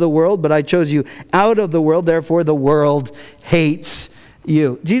not of the world, but I chose you out of the world, therefore the world hates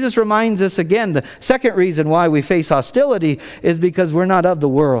you. Jesus reminds us again, the second reason why we face hostility is because we're not of the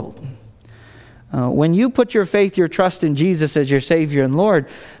world. When you put your faith, your trust in Jesus as your Savior and Lord,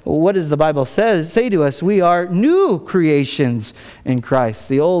 what does the Bible say to us? We are new creations in Christ.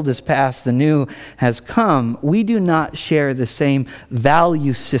 The old is past, the new has come. We do not share the same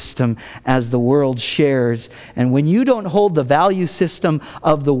value system as the world shares. And when you don't hold the value system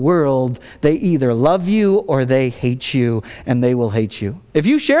of the world, they either love you or they hate you, and they will hate you. If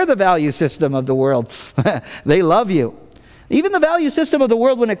you share the value system of the world, they love you. Even the value system of the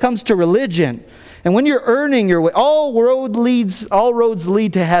world when it comes to religion. And when you're earning your way, all roads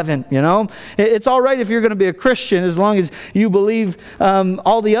lead to heaven, It's all right if you're going to be a Christian as long as you believe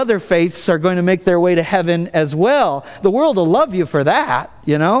all the other faiths are going to make their way to heaven as well. The world will love you for that,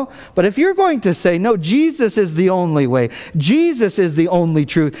 But if you're going to say, no, Jesus is the only way, Jesus is the only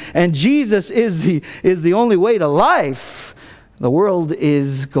truth, and Jesus is the only way to life, the world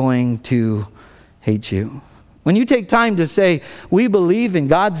is going to hate you. When you take time to say, we believe in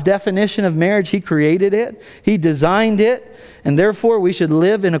God's definition of marriage, He created it, He designed it, and therefore we should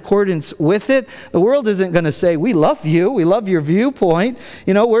live in accordance with it, the world isn't going to say, we love you, we love your viewpoint,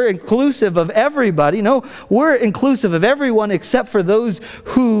 we're inclusive of everybody. No, we're inclusive of everyone except for those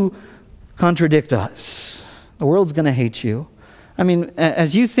who contradict us. The world's going to hate you. I mean,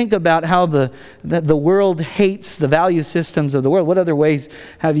 as you think about how the world hates the value systems of the world, what other ways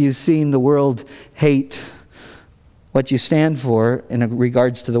have you seen the world hate what you stand for in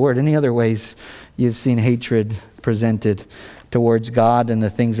regards to the Word? Any other ways you've seen hatred presented towards God and the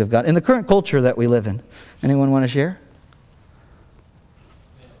things of God in the current culture that we live in? Anyone want to share?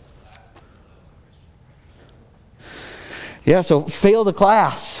 Yeah, so fail the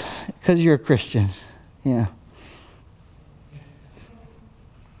class because you're a Christian. Yeah.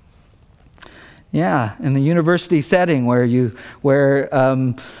 Yeah, in the university setting where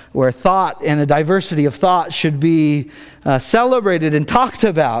thought and a diversity of thought should be celebrated and talked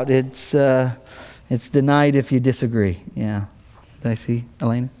about, it's denied if you disagree. Yeah, did I see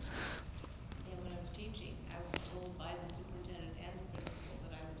Elena? And when I was teaching, I was told by the superintendent and the principal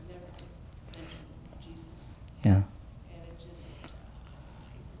that I was never to mention Jesus. Yeah. And it just,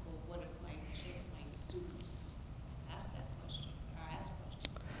 I said, well, what if my students ask that question or ask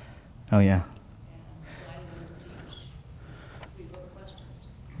questions? Oh yeah.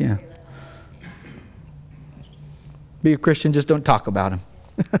 Yeah. Be a Christian, just don't talk about Him.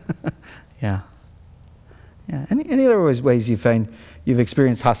 Yeah. Yeah. Any other ways you find you've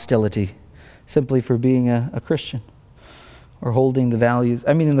experienced hostility simply for being a Christian or holding the values?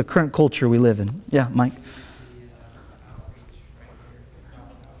 I mean, in the current culture we live in. Yeah, Mike.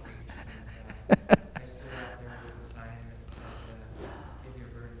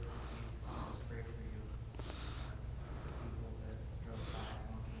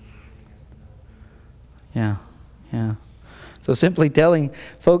 Yeah, yeah. So simply telling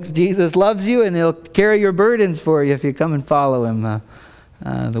folks Jesus loves you and He'll carry your burdens for you if you come and follow Him.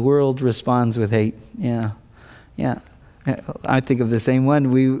 The world responds with hate. Yeah, yeah. I think of the same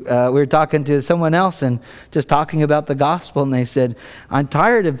one. We were talking to someone else and just talking about the gospel, and they said, I'm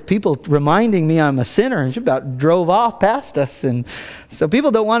tired of people reminding me I'm a sinner, and she about drove off past us. And so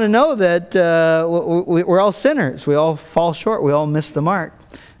people don't want to know that we're all sinners. We all fall short. We all miss the mark.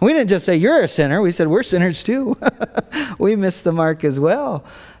 And we didn't just say you're a sinner. We said we're sinners too. We miss the mark as well.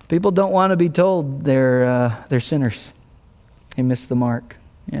 People don't want to be told they're sinners. They miss the mark.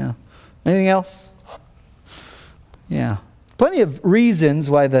 Yeah. Anything else? Yeah. Plenty of reasons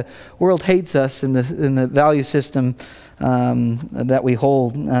why the world hates us in the value system that we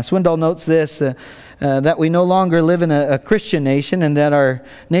hold. Swindoll notes this, that we no longer live in a Christian nation, and that our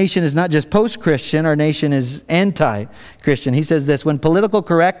nation is not just post-Christian, our nation is anti-Christian. He says this, when political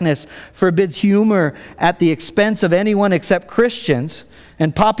correctness forbids humor at the expense of anyone except Christians,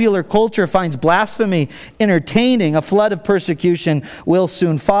 and popular culture finds blasphemy entertaining, a flood of persecution will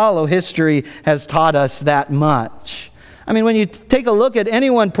soon follow. History has taught us that much. I mean, when you take a look at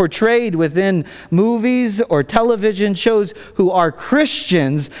anyone portrayed within movies or television shows who are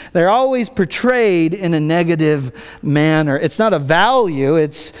Christians, they're always portrayed in a negative manner. It's not a value,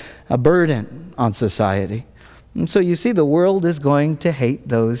 it's a burden on society. And so you see, the world is going to hate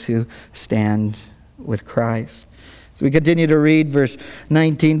those who stand with Christ. We continue to read verse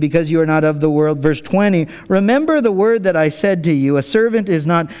 19, because you are not of the world. Verse 20, remember the word that I said to you, a servant is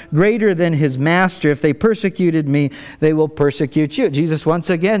not greater than his master. If they persecuted me, they will persecute you. Jesus once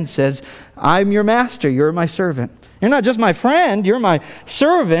again says, I'm your master, you're my servant. You're not just my friend, you're my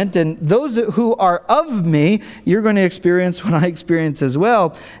servant, and those who are of me, you're going to experience what I experience as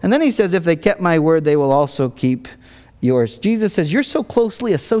well. And then he says, if they kept my word, they will also keep yours. Jesus says, you're so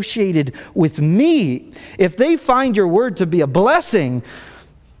closely associated with me. If they find your word to be a blessing,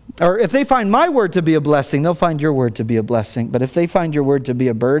 or if they find my word to be a blessing, they'll find your word to be a blessing. But if they find your word to be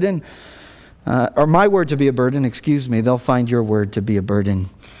a burden, or my word to be a burden, they'll find your word to be a burden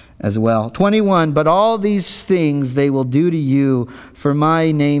as well. 21, but all these things they will do to you for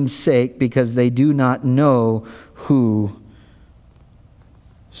my name's sake, because they do not know who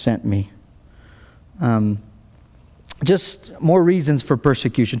sent me. Just more reasons for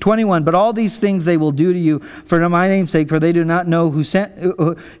persecution. 21, but all these things they will do to you for my name's sake, for they do not know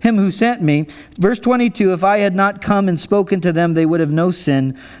him who sent me. Verse 22, if I had not come and spoken to them, they would have no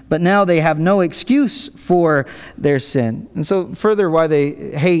sin, but now they have no excuse for their sin. And so further, why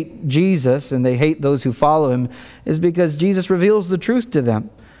they hate Jesus and they hate those who follow him is because Jesus reveals the truth to them.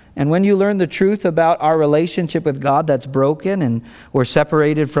 And when you learn the truth about our relationship with God that's broken and we're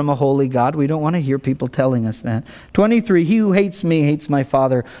separated from a holy God, we don't want to hear people telling us that. 23, he who hates me hates my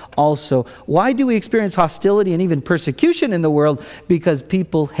Father also. Why do we experience hostility and even persecution in the world? Because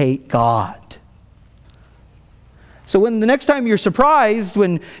people hate God. So when the next time you're surprised,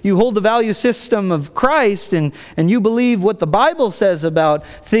 when you hold the value system of Christ and you believe what the Bible says about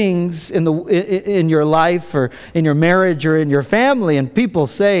things in your life or in your marriage or in your family, and people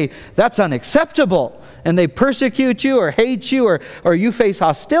say that's unacceptable, and they persecute you or hate you or you face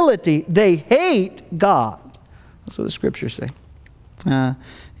hostility, they hate God. That's what the scriptures say.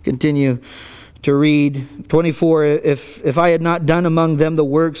 Continue to read 24, if I had not done among them the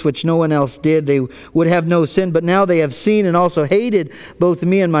works which no one else did, they would have no sin. But now they have seen and also hated both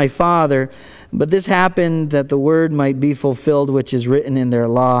me and my Father. But this happened that the word might be fulfilled, which is written in their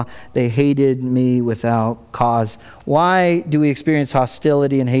law. They hated me without cause. Why do we experience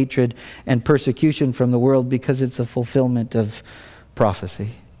hostility and hatred and persecution from the world? Because it's a fulfillment of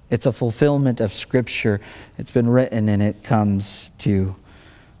prophecy. It's a fulfillment of Scripture. It's been written and it comes to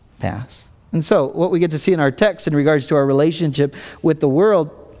pass. And so what we get to see in our text in regards to our relationship with the world,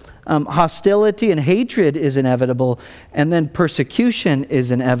 hostility and hatred is inevitable, and then persecution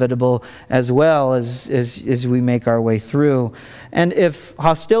is inevitable as well as we make our way through. And if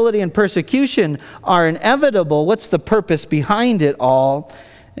hostility and persecution are inevitable, what's the purpose behind it all?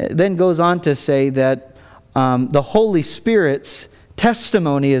 It then goes on to say that the Holy Spirit's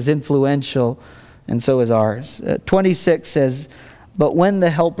testimony is influential, and so is ours. 26 says, but when the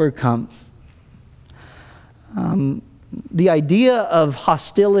Helper comes, the idea of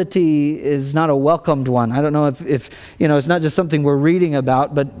hostility is not a welcomed one. I don't know if it's not just something we're reading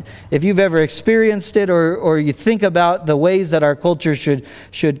about, but if you've ever experienced it or you think about the ways that our culture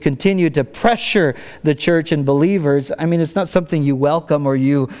should continue to pressure the church and believers, I mean, it's not something you welcome or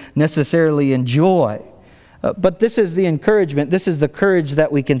you necessarily enjoy. But this is the encouragement. This is the courage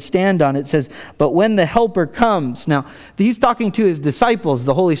that we can stand on. It says, but when the Helper comes. Now, he's talking to his disciples.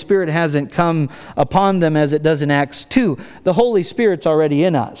 The Holy Spirit hasn't come upon them as it does in Acts 2. The Holy Spirit's already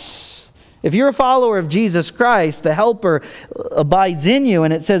in us. If you're a follower of Jesus Christ, the Helper abides in you.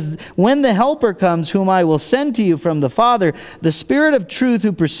 And it says, when the Helper comes, whom I will send to you from the Father, the Spirit of truth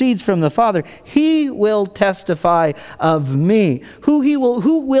who proceeds from the Father, he will testify of me. Who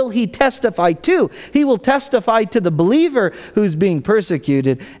will he testify to? He will testify to the believer who's being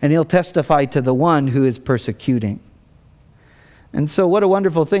persecuted, and he'll testify to the one who is persecuting. And so what a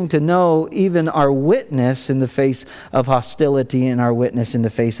wonderful thing to know even our witness in the face of hostility and our witness in the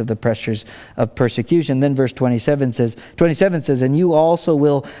face of the pressures of persecution. Then verse 27 says, and you also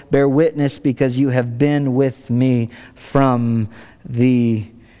will bear witness because you have been with me from the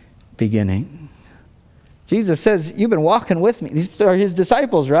beginning. Jesus says, you've been walking with me. These are his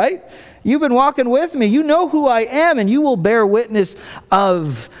disciples, right? You've been walking with me. You know who I am, and you will bear witness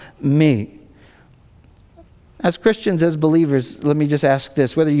of me. As Christians, as believers, let me just ask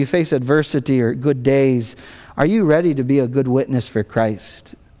this. Whether you face adversity or good days, are you ready to be a good witness for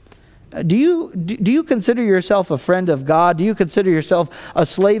Christ? Do you consider yourself a friend of God? Do you consider yourself a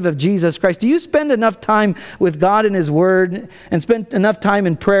slave of Jesus Christ? Do you spend enough time with God and his word and spend enough time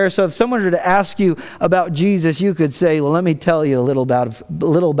in prayer? So if someone were to ask you about Jesus, you could say, well, let me tell you a little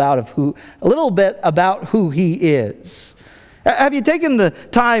bit about who he is. Have you taken the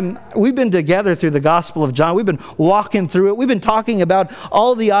time? We've been together through the Gospel of John. We've been walking through it. We've been talking about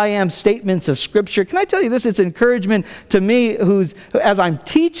all the I am statements of Scripture. Can I tell you this? It's encouragement to me as I'm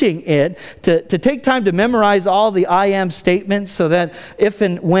teaching it to take time to memorize all the I am statements so that if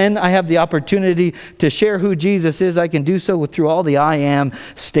and when I have the opportunity to share who Jesus is, I can do so through all the I am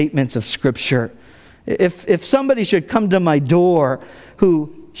statements of Scripture. If somebody should come to my door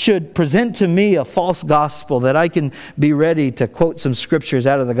who should present to me a false gospel, that I can be ready to quote some scriptures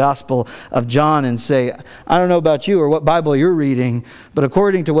out of the Gospel of John and say, I don't know about you or what Bible you're reading, but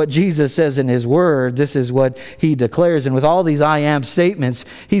according to what Jesus says in his word, this is what he declares. And with all these I am statements,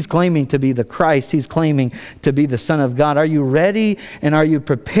 he's claiming to be the Christ. He's claiming to be the Son of God. Are you ready and are you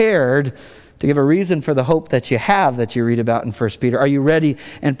prepared to give a reason for the hope that you have that you read about in 1 Peter? Are you ready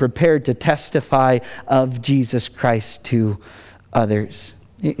and prepared to testify of Jesus Christ to others?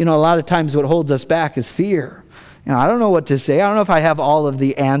 You know, a lot of times what holds us back is fear. I don't know what to say. I don't know if I have all of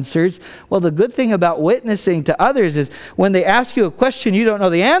the answers. Well, the good thing about witnessing to others is when they ask you a question you don't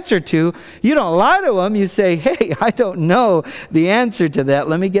know the answer to, you don't lie to them. You say, hey, I don't know the answer to that.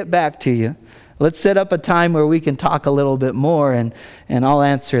 Let me get back to you. Let's set up a time where we can talk a little bit more and I'll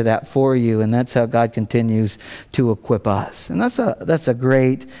answer that for you. And that's how God continues to equip us. And that's a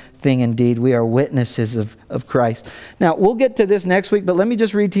great thing indeed. We are witnesses of Christ. Now, we'll get to this next week, but let me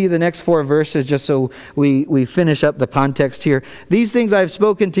just read to you the next 4 verses just so we finish up the context here. These things I have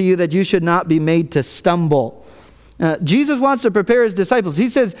spoken to you that you should not be made to stumble. Jesus wants to prepare his disciples. He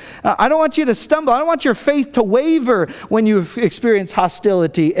says, I don't want you to stumble. I don't want your faith to waver when you experience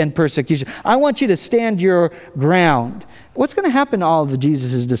hostility and persecution. I want you to stand your ground. What's going to happen to all of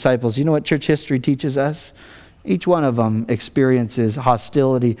Jesus' disciples? You know what church history teaches us? Each one of them experiences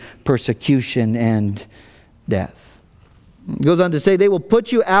hostility, persecution, and death. It goes on to say, they will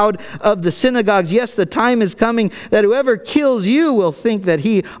put you out of the synagogues. Yes, the time is coming that whoever kills you will think that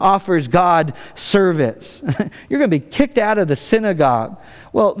he offers God service. You're going to be kicked out of the synagogue.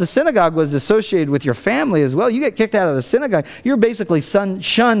 Well, the synagogue was associated with your family as well. You get kicked out of the synagogue, you're basically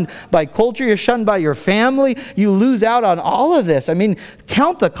shunned by culture. You're shunned by your family. You lose out on all of this. I mean,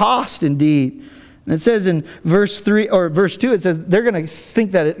 count the cost indeed. And it says in verse 3 or verse 2, it says they're going to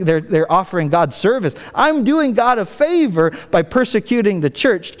think that they're offering God service. I'm doing God a favor by persecuting the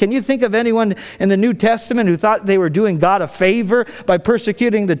church. Can you think of anyone in the New Testament who thought they were doing God a favor by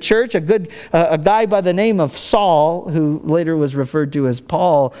persecuting the church? A guy by the name of Saul, who later was referred to as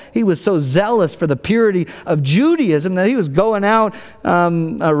Paul, he was so zealous for the purity of Judaism that he was going out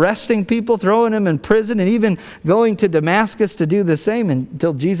arresting people, throwing them in prison, and even going to Damascus to do the same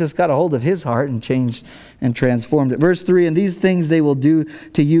until Jesus got a hold of his heart and changed and transformed it. Verse 3, and these things they will do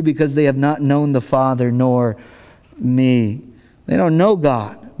to you because they have not known the Father nor me. They don't know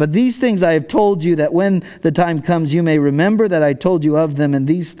God. But these things I have told you, that when the time comes you may remember that I told you of them, and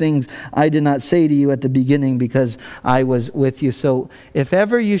these things I did not say to you at the beginning because I was with you. So if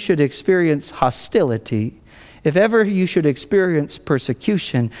ever you should experience hostility, If ever you should experience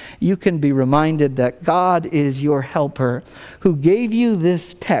persecution, you can be reminded that God is your helper, who gave you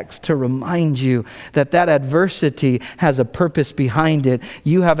this text to remind you that that adversity has a purpose behind it.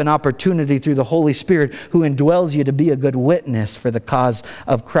 You have an opportunity through the Holy Spirit who indwells you to be a good witness for the cause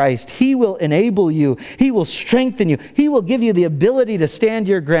of Christ. He will enable you. He will strengthen you. He will give you the ability to stand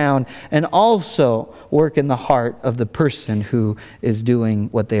your ground and also work in the heart of the person who is doing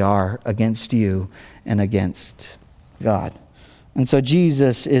what they are against you and against God. And so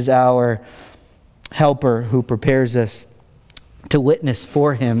Jesus is our helper who prepares us to witness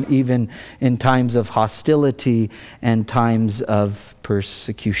for him even in times of hostility and times of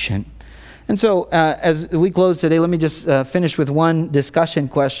persecution. And so as we close today, let me just finish with one discussion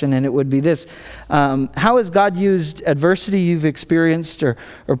question, and it would be this. How has God used adversity you've experienced or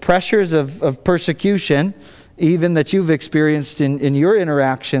pressures of persecution, even that you've experienced in your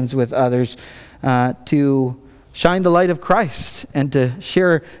interactions with others, to shine the light of Christ and to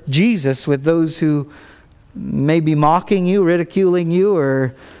share Jesus with those who may be mocking you, ridiculing you,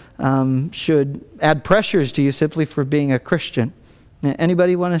 or should add pressures to you simply for being a Christian?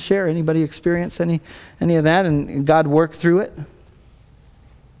 Anybody want to share? Anybody experience any of that and God work through it?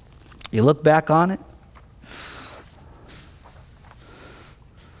 You look back on it?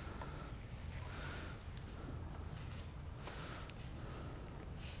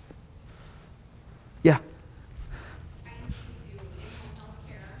 Yeah. I used to do in-home health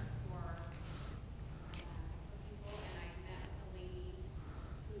care for people, and I met a lady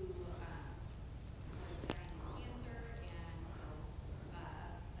who was dying of cancer, and so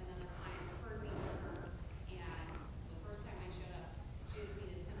another client referred me to her, and the first time I showed up, she just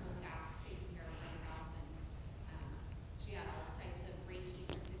needed simple tasks, taking care of her house, and she had all types of Reiki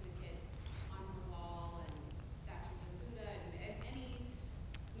certificates on her wall, and statues of Buddha, and any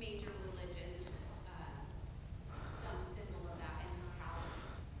major religion, some symbol of that in her house.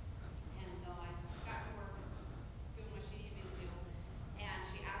 And so I got to work doing what she needed me to do. And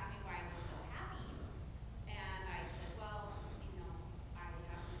she asked me why I was so happy. And I said, well, I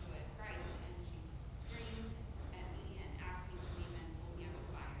have the joy of Christ. And she screamed at me and asked me to leave and told me I was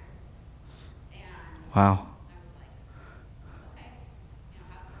fired. And Wow. I was like, okay,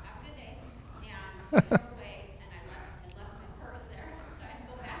 have a good day. And so I drove away, and I left my purse there, so I had to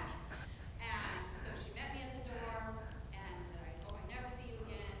go back. And so she met me at the door and said, I hope I never see you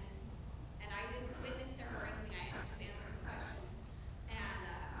again. And I didn't witness to her or anything, I just answered the question. And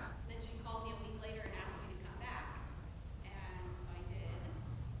then she called me a week later and asked me to come back. And so I did.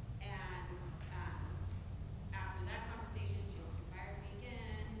 And after that conversation, she fired me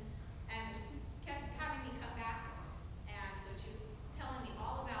again. And she kept having me come back. And so she was telling me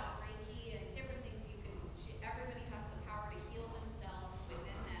all about Reiki and different things everybody has the power to heal themselves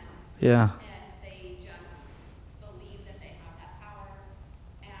within them. Yeah. And they just believe that they have that power.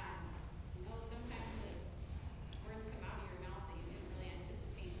 And sometimes the words come out of your mouth that you didn't really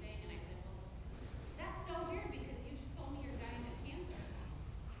anticipate saying. And I said, well, that's so weird because you just told me you're dying of cancer.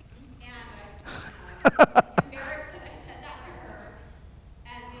 And I'm embarrassed that I said that to her.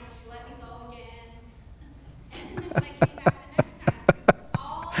 And she let me go again. And then when I came back the next time,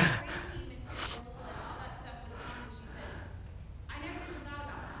 all the Reiki material and all that stuff was gone. And she said, I never even thought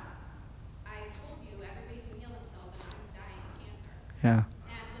about that. I told you everybody can heal themselves, and I'm dying of cancer. Yeah.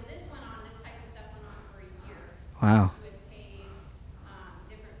 And so this type of stuff went on for a year. Wow. She would pay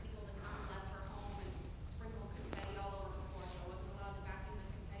different people to come bless her home and sprinkle confetti all over her floor, so I wasn't allowed to vacuum the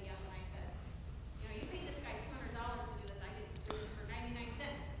confetti up. And I said, you paid this guy $200 to do this. I didn't do this for 99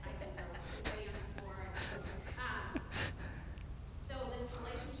 cents. I can throw confetti on the floor. So this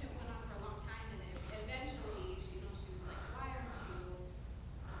relationship went on for a long time, and eventually, she was like, why aren't you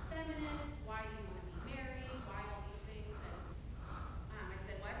a feminist? Why do you want to be married? Why all these things? And I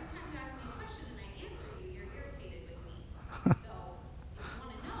said, well, every time you ask me a question and I answer you, you're irritated with me. So if you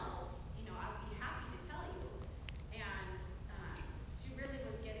want to know, I'd be happy to tell you. And she really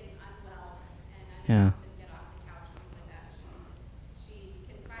was getting unwell, and I Yeah. to get off the couch and things like that. She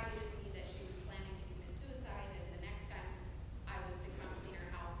confided in me that she was planning to commit suicide, and the next time I was to come clean her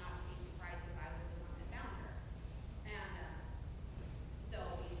house, not to be surprised if I was the one that found her. And so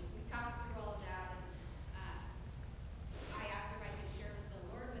we talked through all of that, and I asked her if I could share the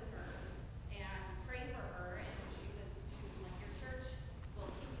Lord with her and pray for her, and she was like, your church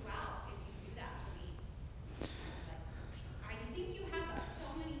will kick you out if you do that for me. I think you have so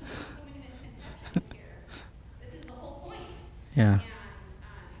many misconceptions here. This is the whole point. Yeah. And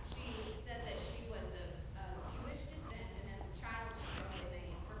she said that she was of Jewish descent, and as a child,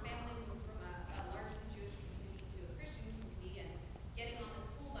 her family moved from a largely Jewish community to a Christian community, and getting on the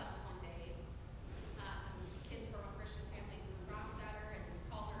school bus one day, some kids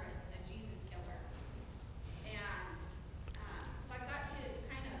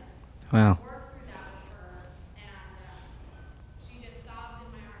Wow. worked through that with her, and she just sobbed in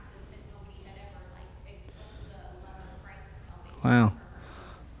my arms and said nobody had ever exposed the love of Christ for salvation Wow. for her.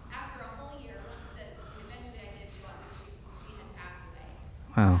 So after a whole year, eventually I did show up, and she had passed away.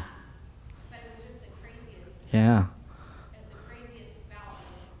 Wow. But it was just the craziest. Yeah. The craziest bout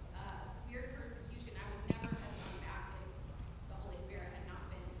of weird persecution. I would never have gone back if the Holy Spirit had not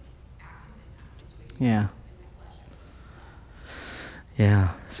been active in that situation. Yeah. In my flesh, I would have left.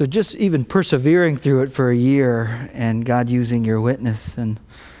 Yeah. So just even persevering through it for a year and God using your witness, and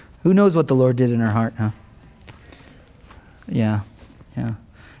who knows what the Lord did in her heart, huh? Yeah. Yeah.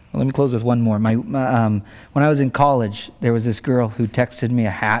 Well, let me close with one more. When I was in college, there was this girl who texted me a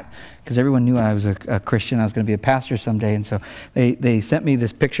hat because everyone knew I was a Christian. I was going to be a pastor someday. And so they sent me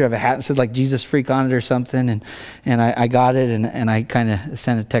this picture of a hat and said like Jesus freak on it or something. And I got it and I kind of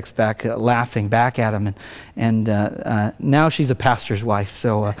sent a text back laughing back at him. And now she's a pastor's wife.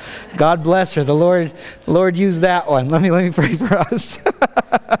 So God bless her. The Lord used that one. Let me pray for us.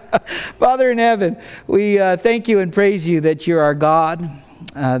 Father in heaven, we thank you and praise you that you're our God.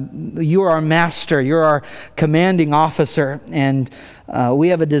 You are our master. You're our commanding officer. And we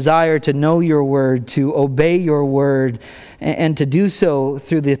have a desire to know your word, to obey your word, and to do so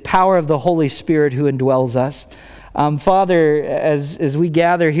through the power of the Holy Spirit who indwells us. Father, as we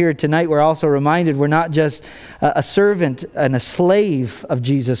gather here tonight, we're also reminded we're not just a servant and a slave of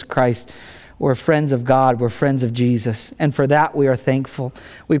Jesus Christ. We're friends of God. We're friends of Jesus. And for that, we are thankful.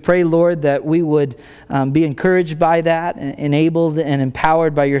 We pray, Lord, that we would be encouraged by that, enabled and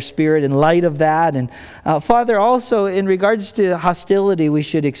empowered by your Spirit in light of that. And Father, also in regards to hostility we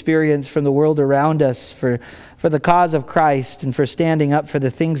should experience from the world around us for the cause of Christ and for standing up for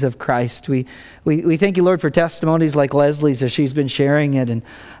the things of Christ. We thank you, Lord, for testimonies like Leslie's as she's been sharing it.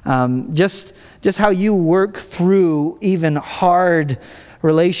 And just how you work through even hard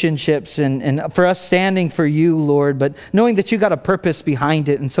relationships and for us standing for you, Lord, but knowing that you got a purpose behind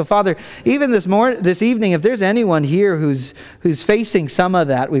it. And so, Father, even this evening, if there's anyone here who's facing some of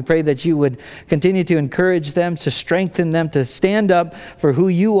that, we pray that you would continue to encourage them, to strengthen them, to stand up for who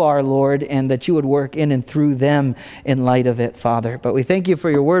you are, Lord, and that you would work in and through them in light of it, Father. But we thank you for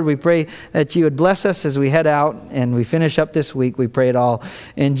your word. We pray that you would bless us as we head out and we finish up this week. We pray it all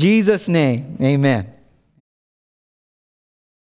in Jesus' name. Amen.